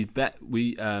Zidane better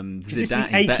than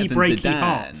Zidane.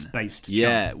 Hearts based chant?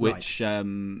 Yeah, which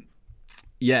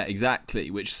yeah,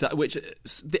 exactly.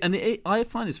 I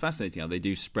find this fascinating how they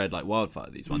do spread like wildfire,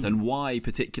 these ones, and why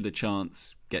particular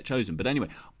chants get chosen. But anyway,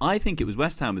 I think it was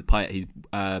West Ham with Payet. He's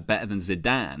better than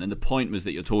Zidane, and the point was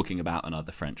that you're talking about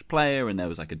another French player, and there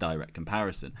was like a direct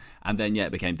comparison. And then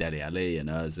it became Dele Alli and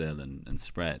Ozil and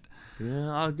spread.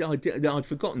 Yeah, I'd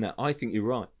forgotten that. I think you're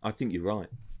right.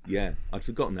 Yeah, I'd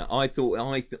forgotten that. I thought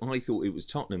it was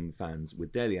Tottenham fans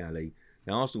with Dele Alli.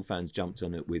 Now, Arsenal fans jumped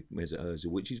on it with Mesut Ozil,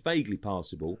 which is vaguely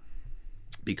passable,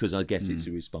 because I guess it's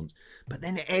a response. But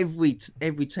then every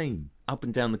team up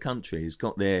and down the country has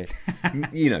got their,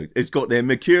 has got their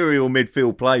mercurial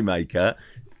midfield playmaker,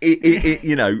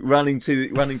 running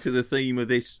to the theme of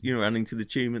this, running to the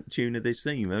tune of this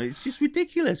theme. I mean, it's just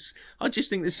ridiculous. I just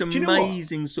think there's some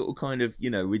amazing sort of kind of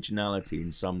originality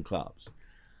in some clubs,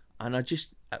 and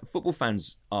football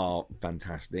fans are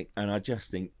fantastic, and I just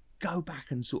think, go back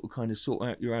and sort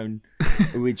out your own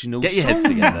original Get your heads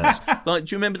together. Like,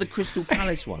 do you remember the Crystal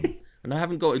Palace one? And I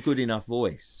haven't got a good enough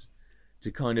voice to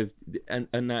kind of and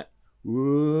that,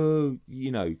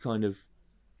 kind of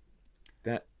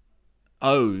that.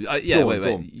 Oh, yeah.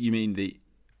 Wait. You mean the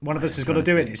one of us has got to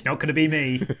do it? It's not going to be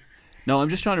me. No, I'm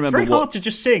just trying to remember. It's very hard to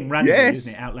just sing randomly,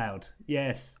 isn't it, out loud?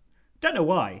 Yes. Don't know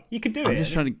why. You could do it. I'm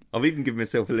just trying to. I've even given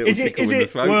myself a little tickle in the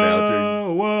throat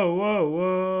now.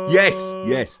 Whoa.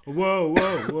 Yes. Whoa.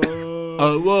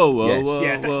 Oh,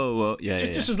 whoa. Yeah.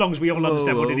 Just as long as we all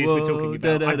understand what it is we're talking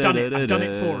about. I've done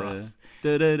it for us.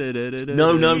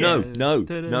 No,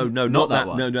 not that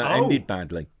one. No, ended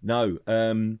badly. No.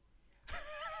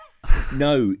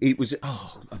 No, it was.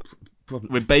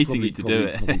 We're baiting you to do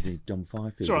it. Probably John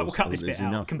Fifield. It's all right, we'll cut this bit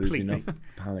out completely. There's enough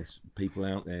Palace people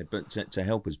out there, but to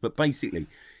help us. But basically,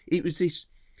 it was this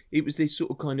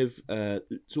sort of kind of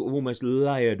almost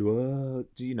layered,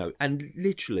 and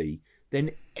literally,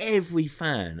 then every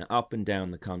fan up and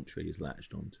down the country is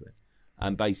latched onto it,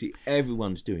 and basically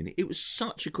everyone's doing it. It was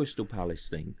such a Crystal Palace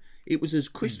thing. It was as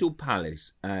Crystal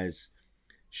Palace as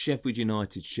Sheffield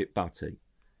United's Chip Butty.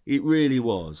 It really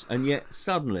was. And yet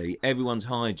suddenly everyone's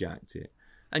hijacked it.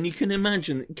 And can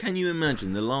you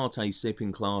imagine the latte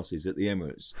sipping classes at the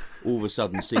Emirates all of a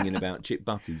sudden singing about Chip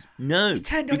Butties? No. He's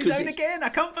turned on his own again. I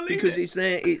can't believe because it.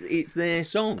 Because it's their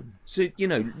song. So,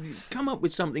 come up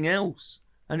with something else.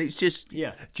 And it's just,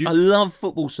 I love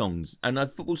football songs. And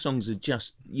football songs are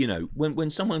just, when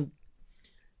someone,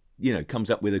 comes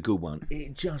up with a good one,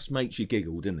 it just makes you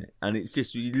giggle, doesn't it? And it's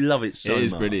just, you love it so much. It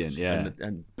is brilliant, yeah.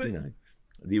 And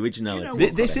the originality.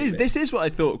 This is what I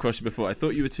thought across you before. I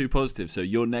thought you were too positive, so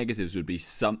your negatives would be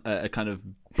a kind of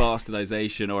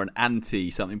bastardization or an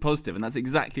anti something positive, and that's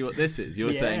exactly what this is.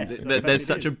 You're saying that there's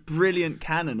such a brilliant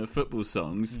canon of football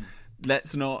songs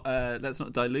let's not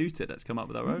dilute it. Let's come up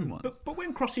with our own ones. But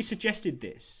when Crossy suggested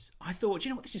this, I thought, you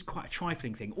know what, this is quite a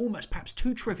trifling thing, almost perhaps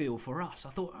too trivial for us. I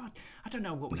thought, I don't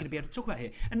know what we're going to be able to talk about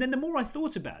here. And then the more I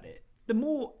thought about it, the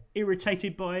more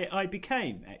irritated by it I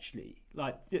became. Actually,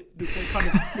 like the kind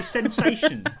of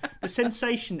the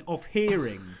sensation of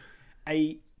hearing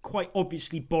a quite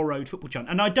obviously borrowed football chant,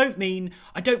 and I don't mean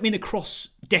across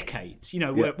decades. You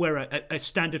know, where a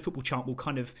standard football chant will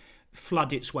kind of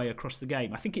flood its way across the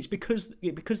game. I think it's because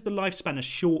the lifespan has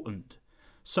shortened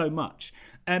so much.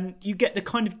 You get the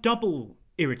kind of double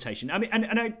irritation. I mean,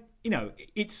 and I, you know,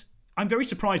 I'm very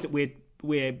surprised that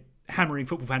we're hammering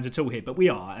football fans at all here, but we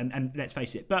are, and let's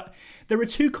face it. But there are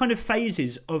two kind of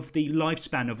phases of the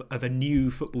lifespan of a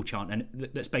new football chant, and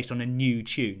that's based on a new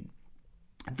tune,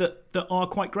 that are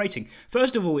quite grating.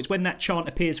 First of all, it's when that chant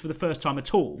appears for the first time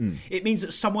at all. It means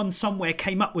that someone somewhere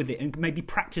came up with it and maybe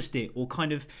practiced it or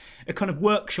kind of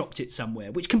workshopped it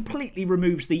somewhere, which completely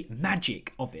removes the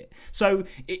magic of it. So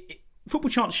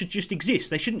football chants should just exist.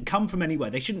 They shouldn't come from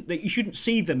anywhere. You shouldn't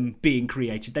see them being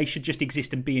created. They should just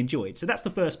exist and be enjoyed. So that's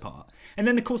the first part. And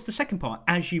then, of course, the second part,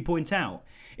 as you point out,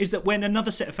 is that when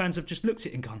another set of fans have just looked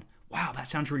at it and gone, wow, that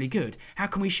sounds really good. How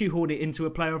can we shoehorn it into a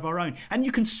player of our own? And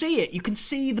you can see it. You can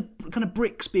see the kind of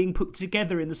bricks being put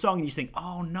together in the song, and you think,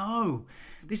 oh no,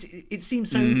 it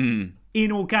seems so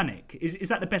inorganic. Is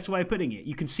that the best way of putting it?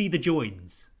 You can see the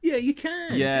joins. Yeah, you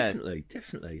can. Yeah,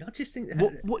 definitely. I just think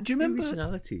that. What do you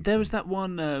remember? There was that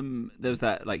one. There was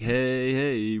that like,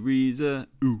 hey, Reza,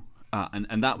 ooh,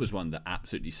 and that was one that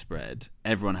absolutely spread.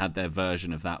 Everyone had their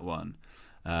version of that one.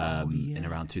 In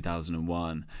around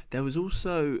 2001. There was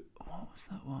also, what was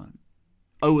that one?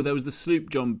 Oh, there was the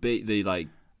Sloop John beat, the like,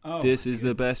 this is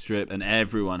the best trip, and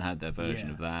everyone had their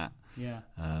version of that. Yeah.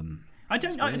 I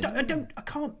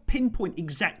can't pinpoint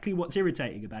exactly what's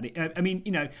irritating about it. I mean,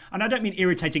 you know, and I don't mean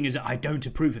irritating as I don't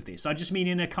approve of this. I just mean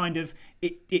in a kind of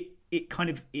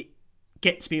it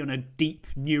gets me on a deep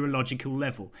neurological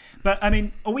level. But I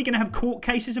mean, are we going to have court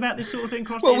cases about this sort of thing?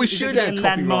 Well, we should have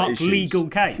landmark legal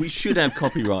case. We should have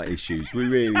copyright issues. We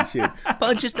really should. But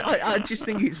I just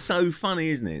think it's so funny,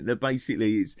 isn't it? That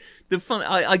basically it's the fun.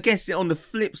 I guess on the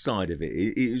flip side of it,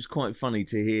 it was quite funny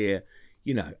to hear.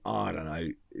 You know, I don't know.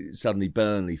 Suddenly,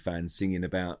 Burnley fans singing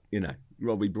about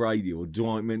Robbie Brady or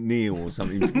Dwight McNeil or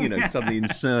something. You know, suddenly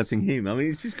inserting him. I mean,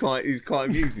 it's quite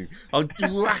amusing. I was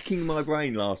racking my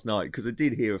brain last night because I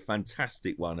did hear a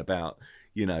fantastic one about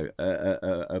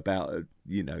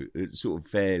sort of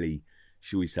fairly,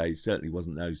 shall we say, certainly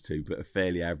wasn't those two, but a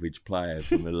fairly average player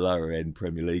from a lower end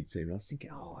Premier League team. And I was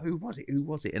thinking, who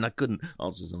was it? And I couldn't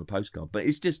answer this on a postcard. But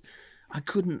it's just I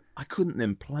couldn't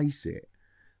then place it.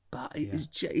 But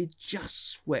it just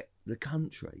swept the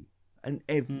country, and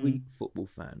every football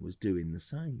fan was doing the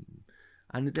same.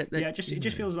 And it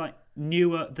just feels like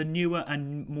the newer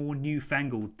and more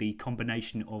newfangled the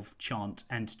combination of chant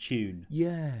and tune.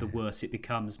 Yeah, the worse it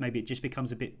becomes. Maybe it just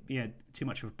becomes a bit too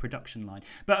much of a production line.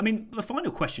 But I mean, the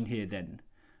final question here then,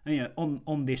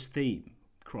 on this theme,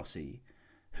 Crossy,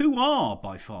 who are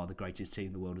by far the greatest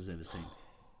team the world has ever seen?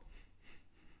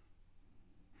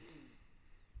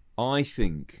 I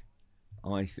think,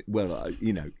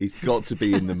 it's got to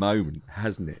be in the moment,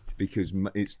 hasn't it? Because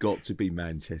it's got to be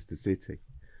Manchester City.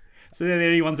 So they're the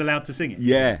only ones allowed to sing it?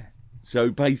 Yeah. So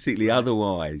basically,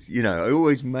 otherwise, it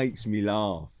always makes me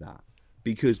laugh that.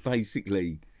 Because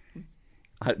basically,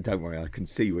 don't worry, I can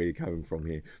see where you're coming from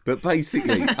here. But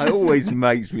basically, it always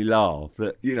makes me laugh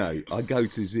that, I go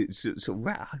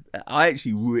to I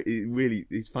actually really,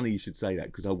 it's funny you should say that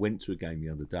because I went to a game the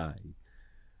other day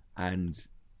and...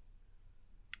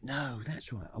 No,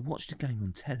 that's right. I watched a game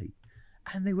on telly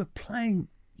and they were playing,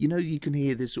 you can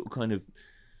hear this sort of kind of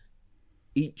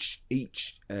each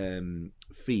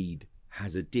feed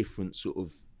has a different sort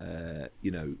of, I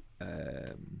don't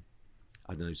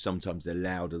know, sometimes they're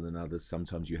louder than others.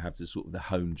 Sometimes you have the sort of the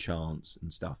home chants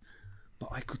and stuff. But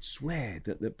I could swear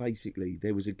that basically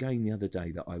there was a game the other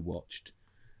day that I watched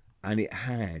and it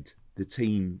had the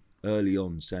team early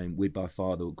on saying, we're by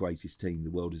far the greatest team the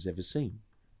world has ever seen.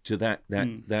 To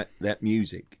that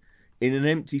music in an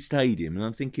empty stadium, and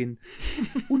I'm thinking,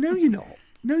 well, no, you're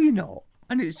not.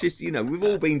 And it's just, we've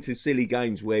all been to silly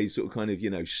games where sort of kind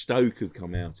of, Stoke have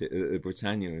come out at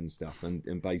Britannia and stuff,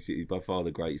 and basically by far the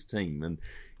greatest team, and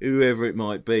whoever it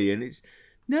might be, and it's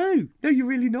no, you're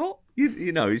really not.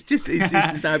 It's just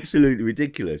absolutely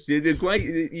ridiculous. The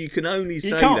great, you can only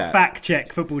say that. You can't fact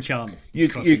check football chants. You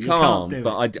can't.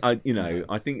 But I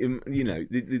think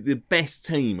the best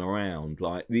team around,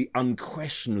 like the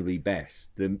unquestionably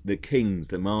best, the kings,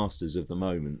 the masters of the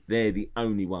moment, they're the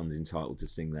only ones entitled to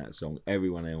sing that song.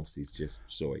 Everyone else is just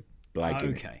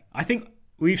blagging. Okay, I think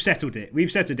We've settled it.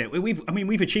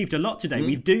 We've achieved a lot today.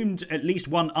 We've doomed at least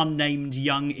one unnamed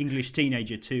young English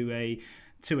teenager to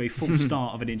a full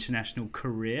start of an international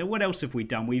career. What else have we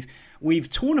done? We've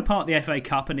torn apart the FA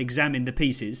Cup and examined the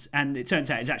pieces, and it turns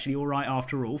out it's actually all right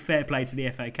after all. Fair play to the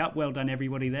FA Cup. Well done,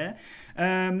 everybody there.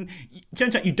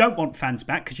 Turns out you don't want fans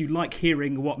back because you like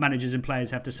hearing what managers and players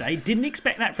have to say. Didn't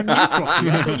expect that from you,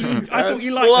 Crossy. I thought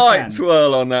you liked the fans. Slight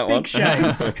twirl on that one. Big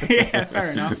shame. Yeah,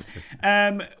 fair enough.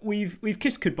 We've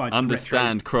kissed goodbye to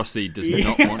Understand, the retro. Crossy does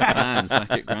not want fans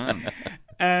back at grounds.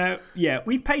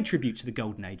 We've paid tribute to the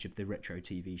golden age of the Retro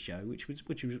TV show, which was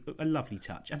a lovely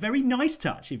touch, a very nice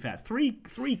touch. In fact, three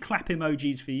clap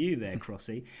emojis for you there,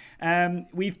 Crossy.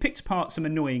 We've picked apart some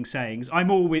annoying sayings. I'm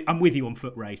with you on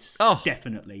foot race. Oh,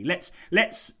 definitely. Let's.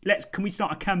 Can we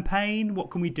start a campaign? What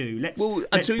can we do? Let's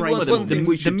tell you one thing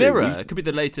we should do. The Mirror it could be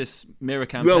the latest Mirror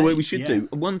campaign. Well, what we should do.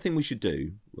 One thing we should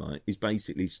do, right, is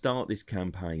basically start this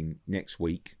campaign next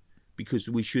week, because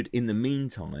we should, in the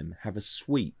meantime, have a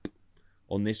sweep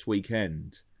on this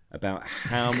weekend about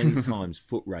how many times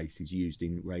foot race is used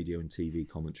in radio and TV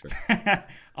commentary.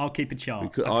 I'll keep a chart.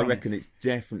 Because I reckon it's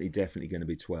definitely going to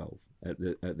be 12 at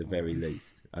the very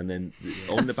least. And then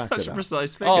on the back of that, such a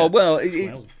precise figure. Oh well,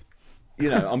 it's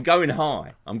I'm going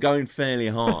high. I'm going fairly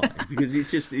high because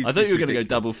it's just. I thought you were going to go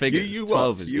double figures. You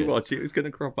 12 watch. is You good. watch. It was going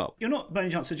to crop up. You're not, by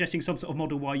any chance, suggesting some sort of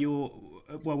model while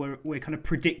we're kind of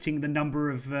predicting the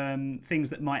number of things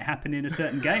that might happen in a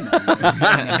certain game?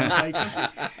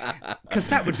 Because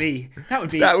that would be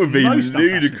ludicrously that would be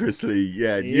ludicrous.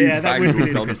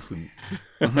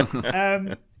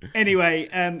 Nonsense.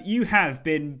 Anyway, you have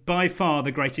been by far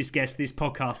the greatest guest this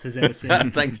podcast has ever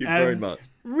seen. Thank you very much.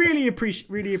 Really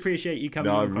appreciate you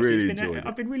coming on.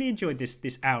 I've been really enjoyed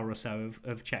this hour or so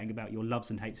of chatting about your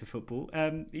loves and hates of football.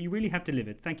 You really have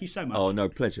delivered. Thank you so much. Oh, no,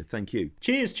 pleasure. Thank you.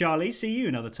 Cheers, Charlie. See you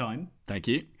another time. Thank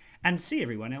you. And see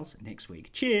everyone else next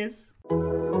week. Cheers.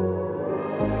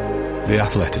 The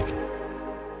Athletic.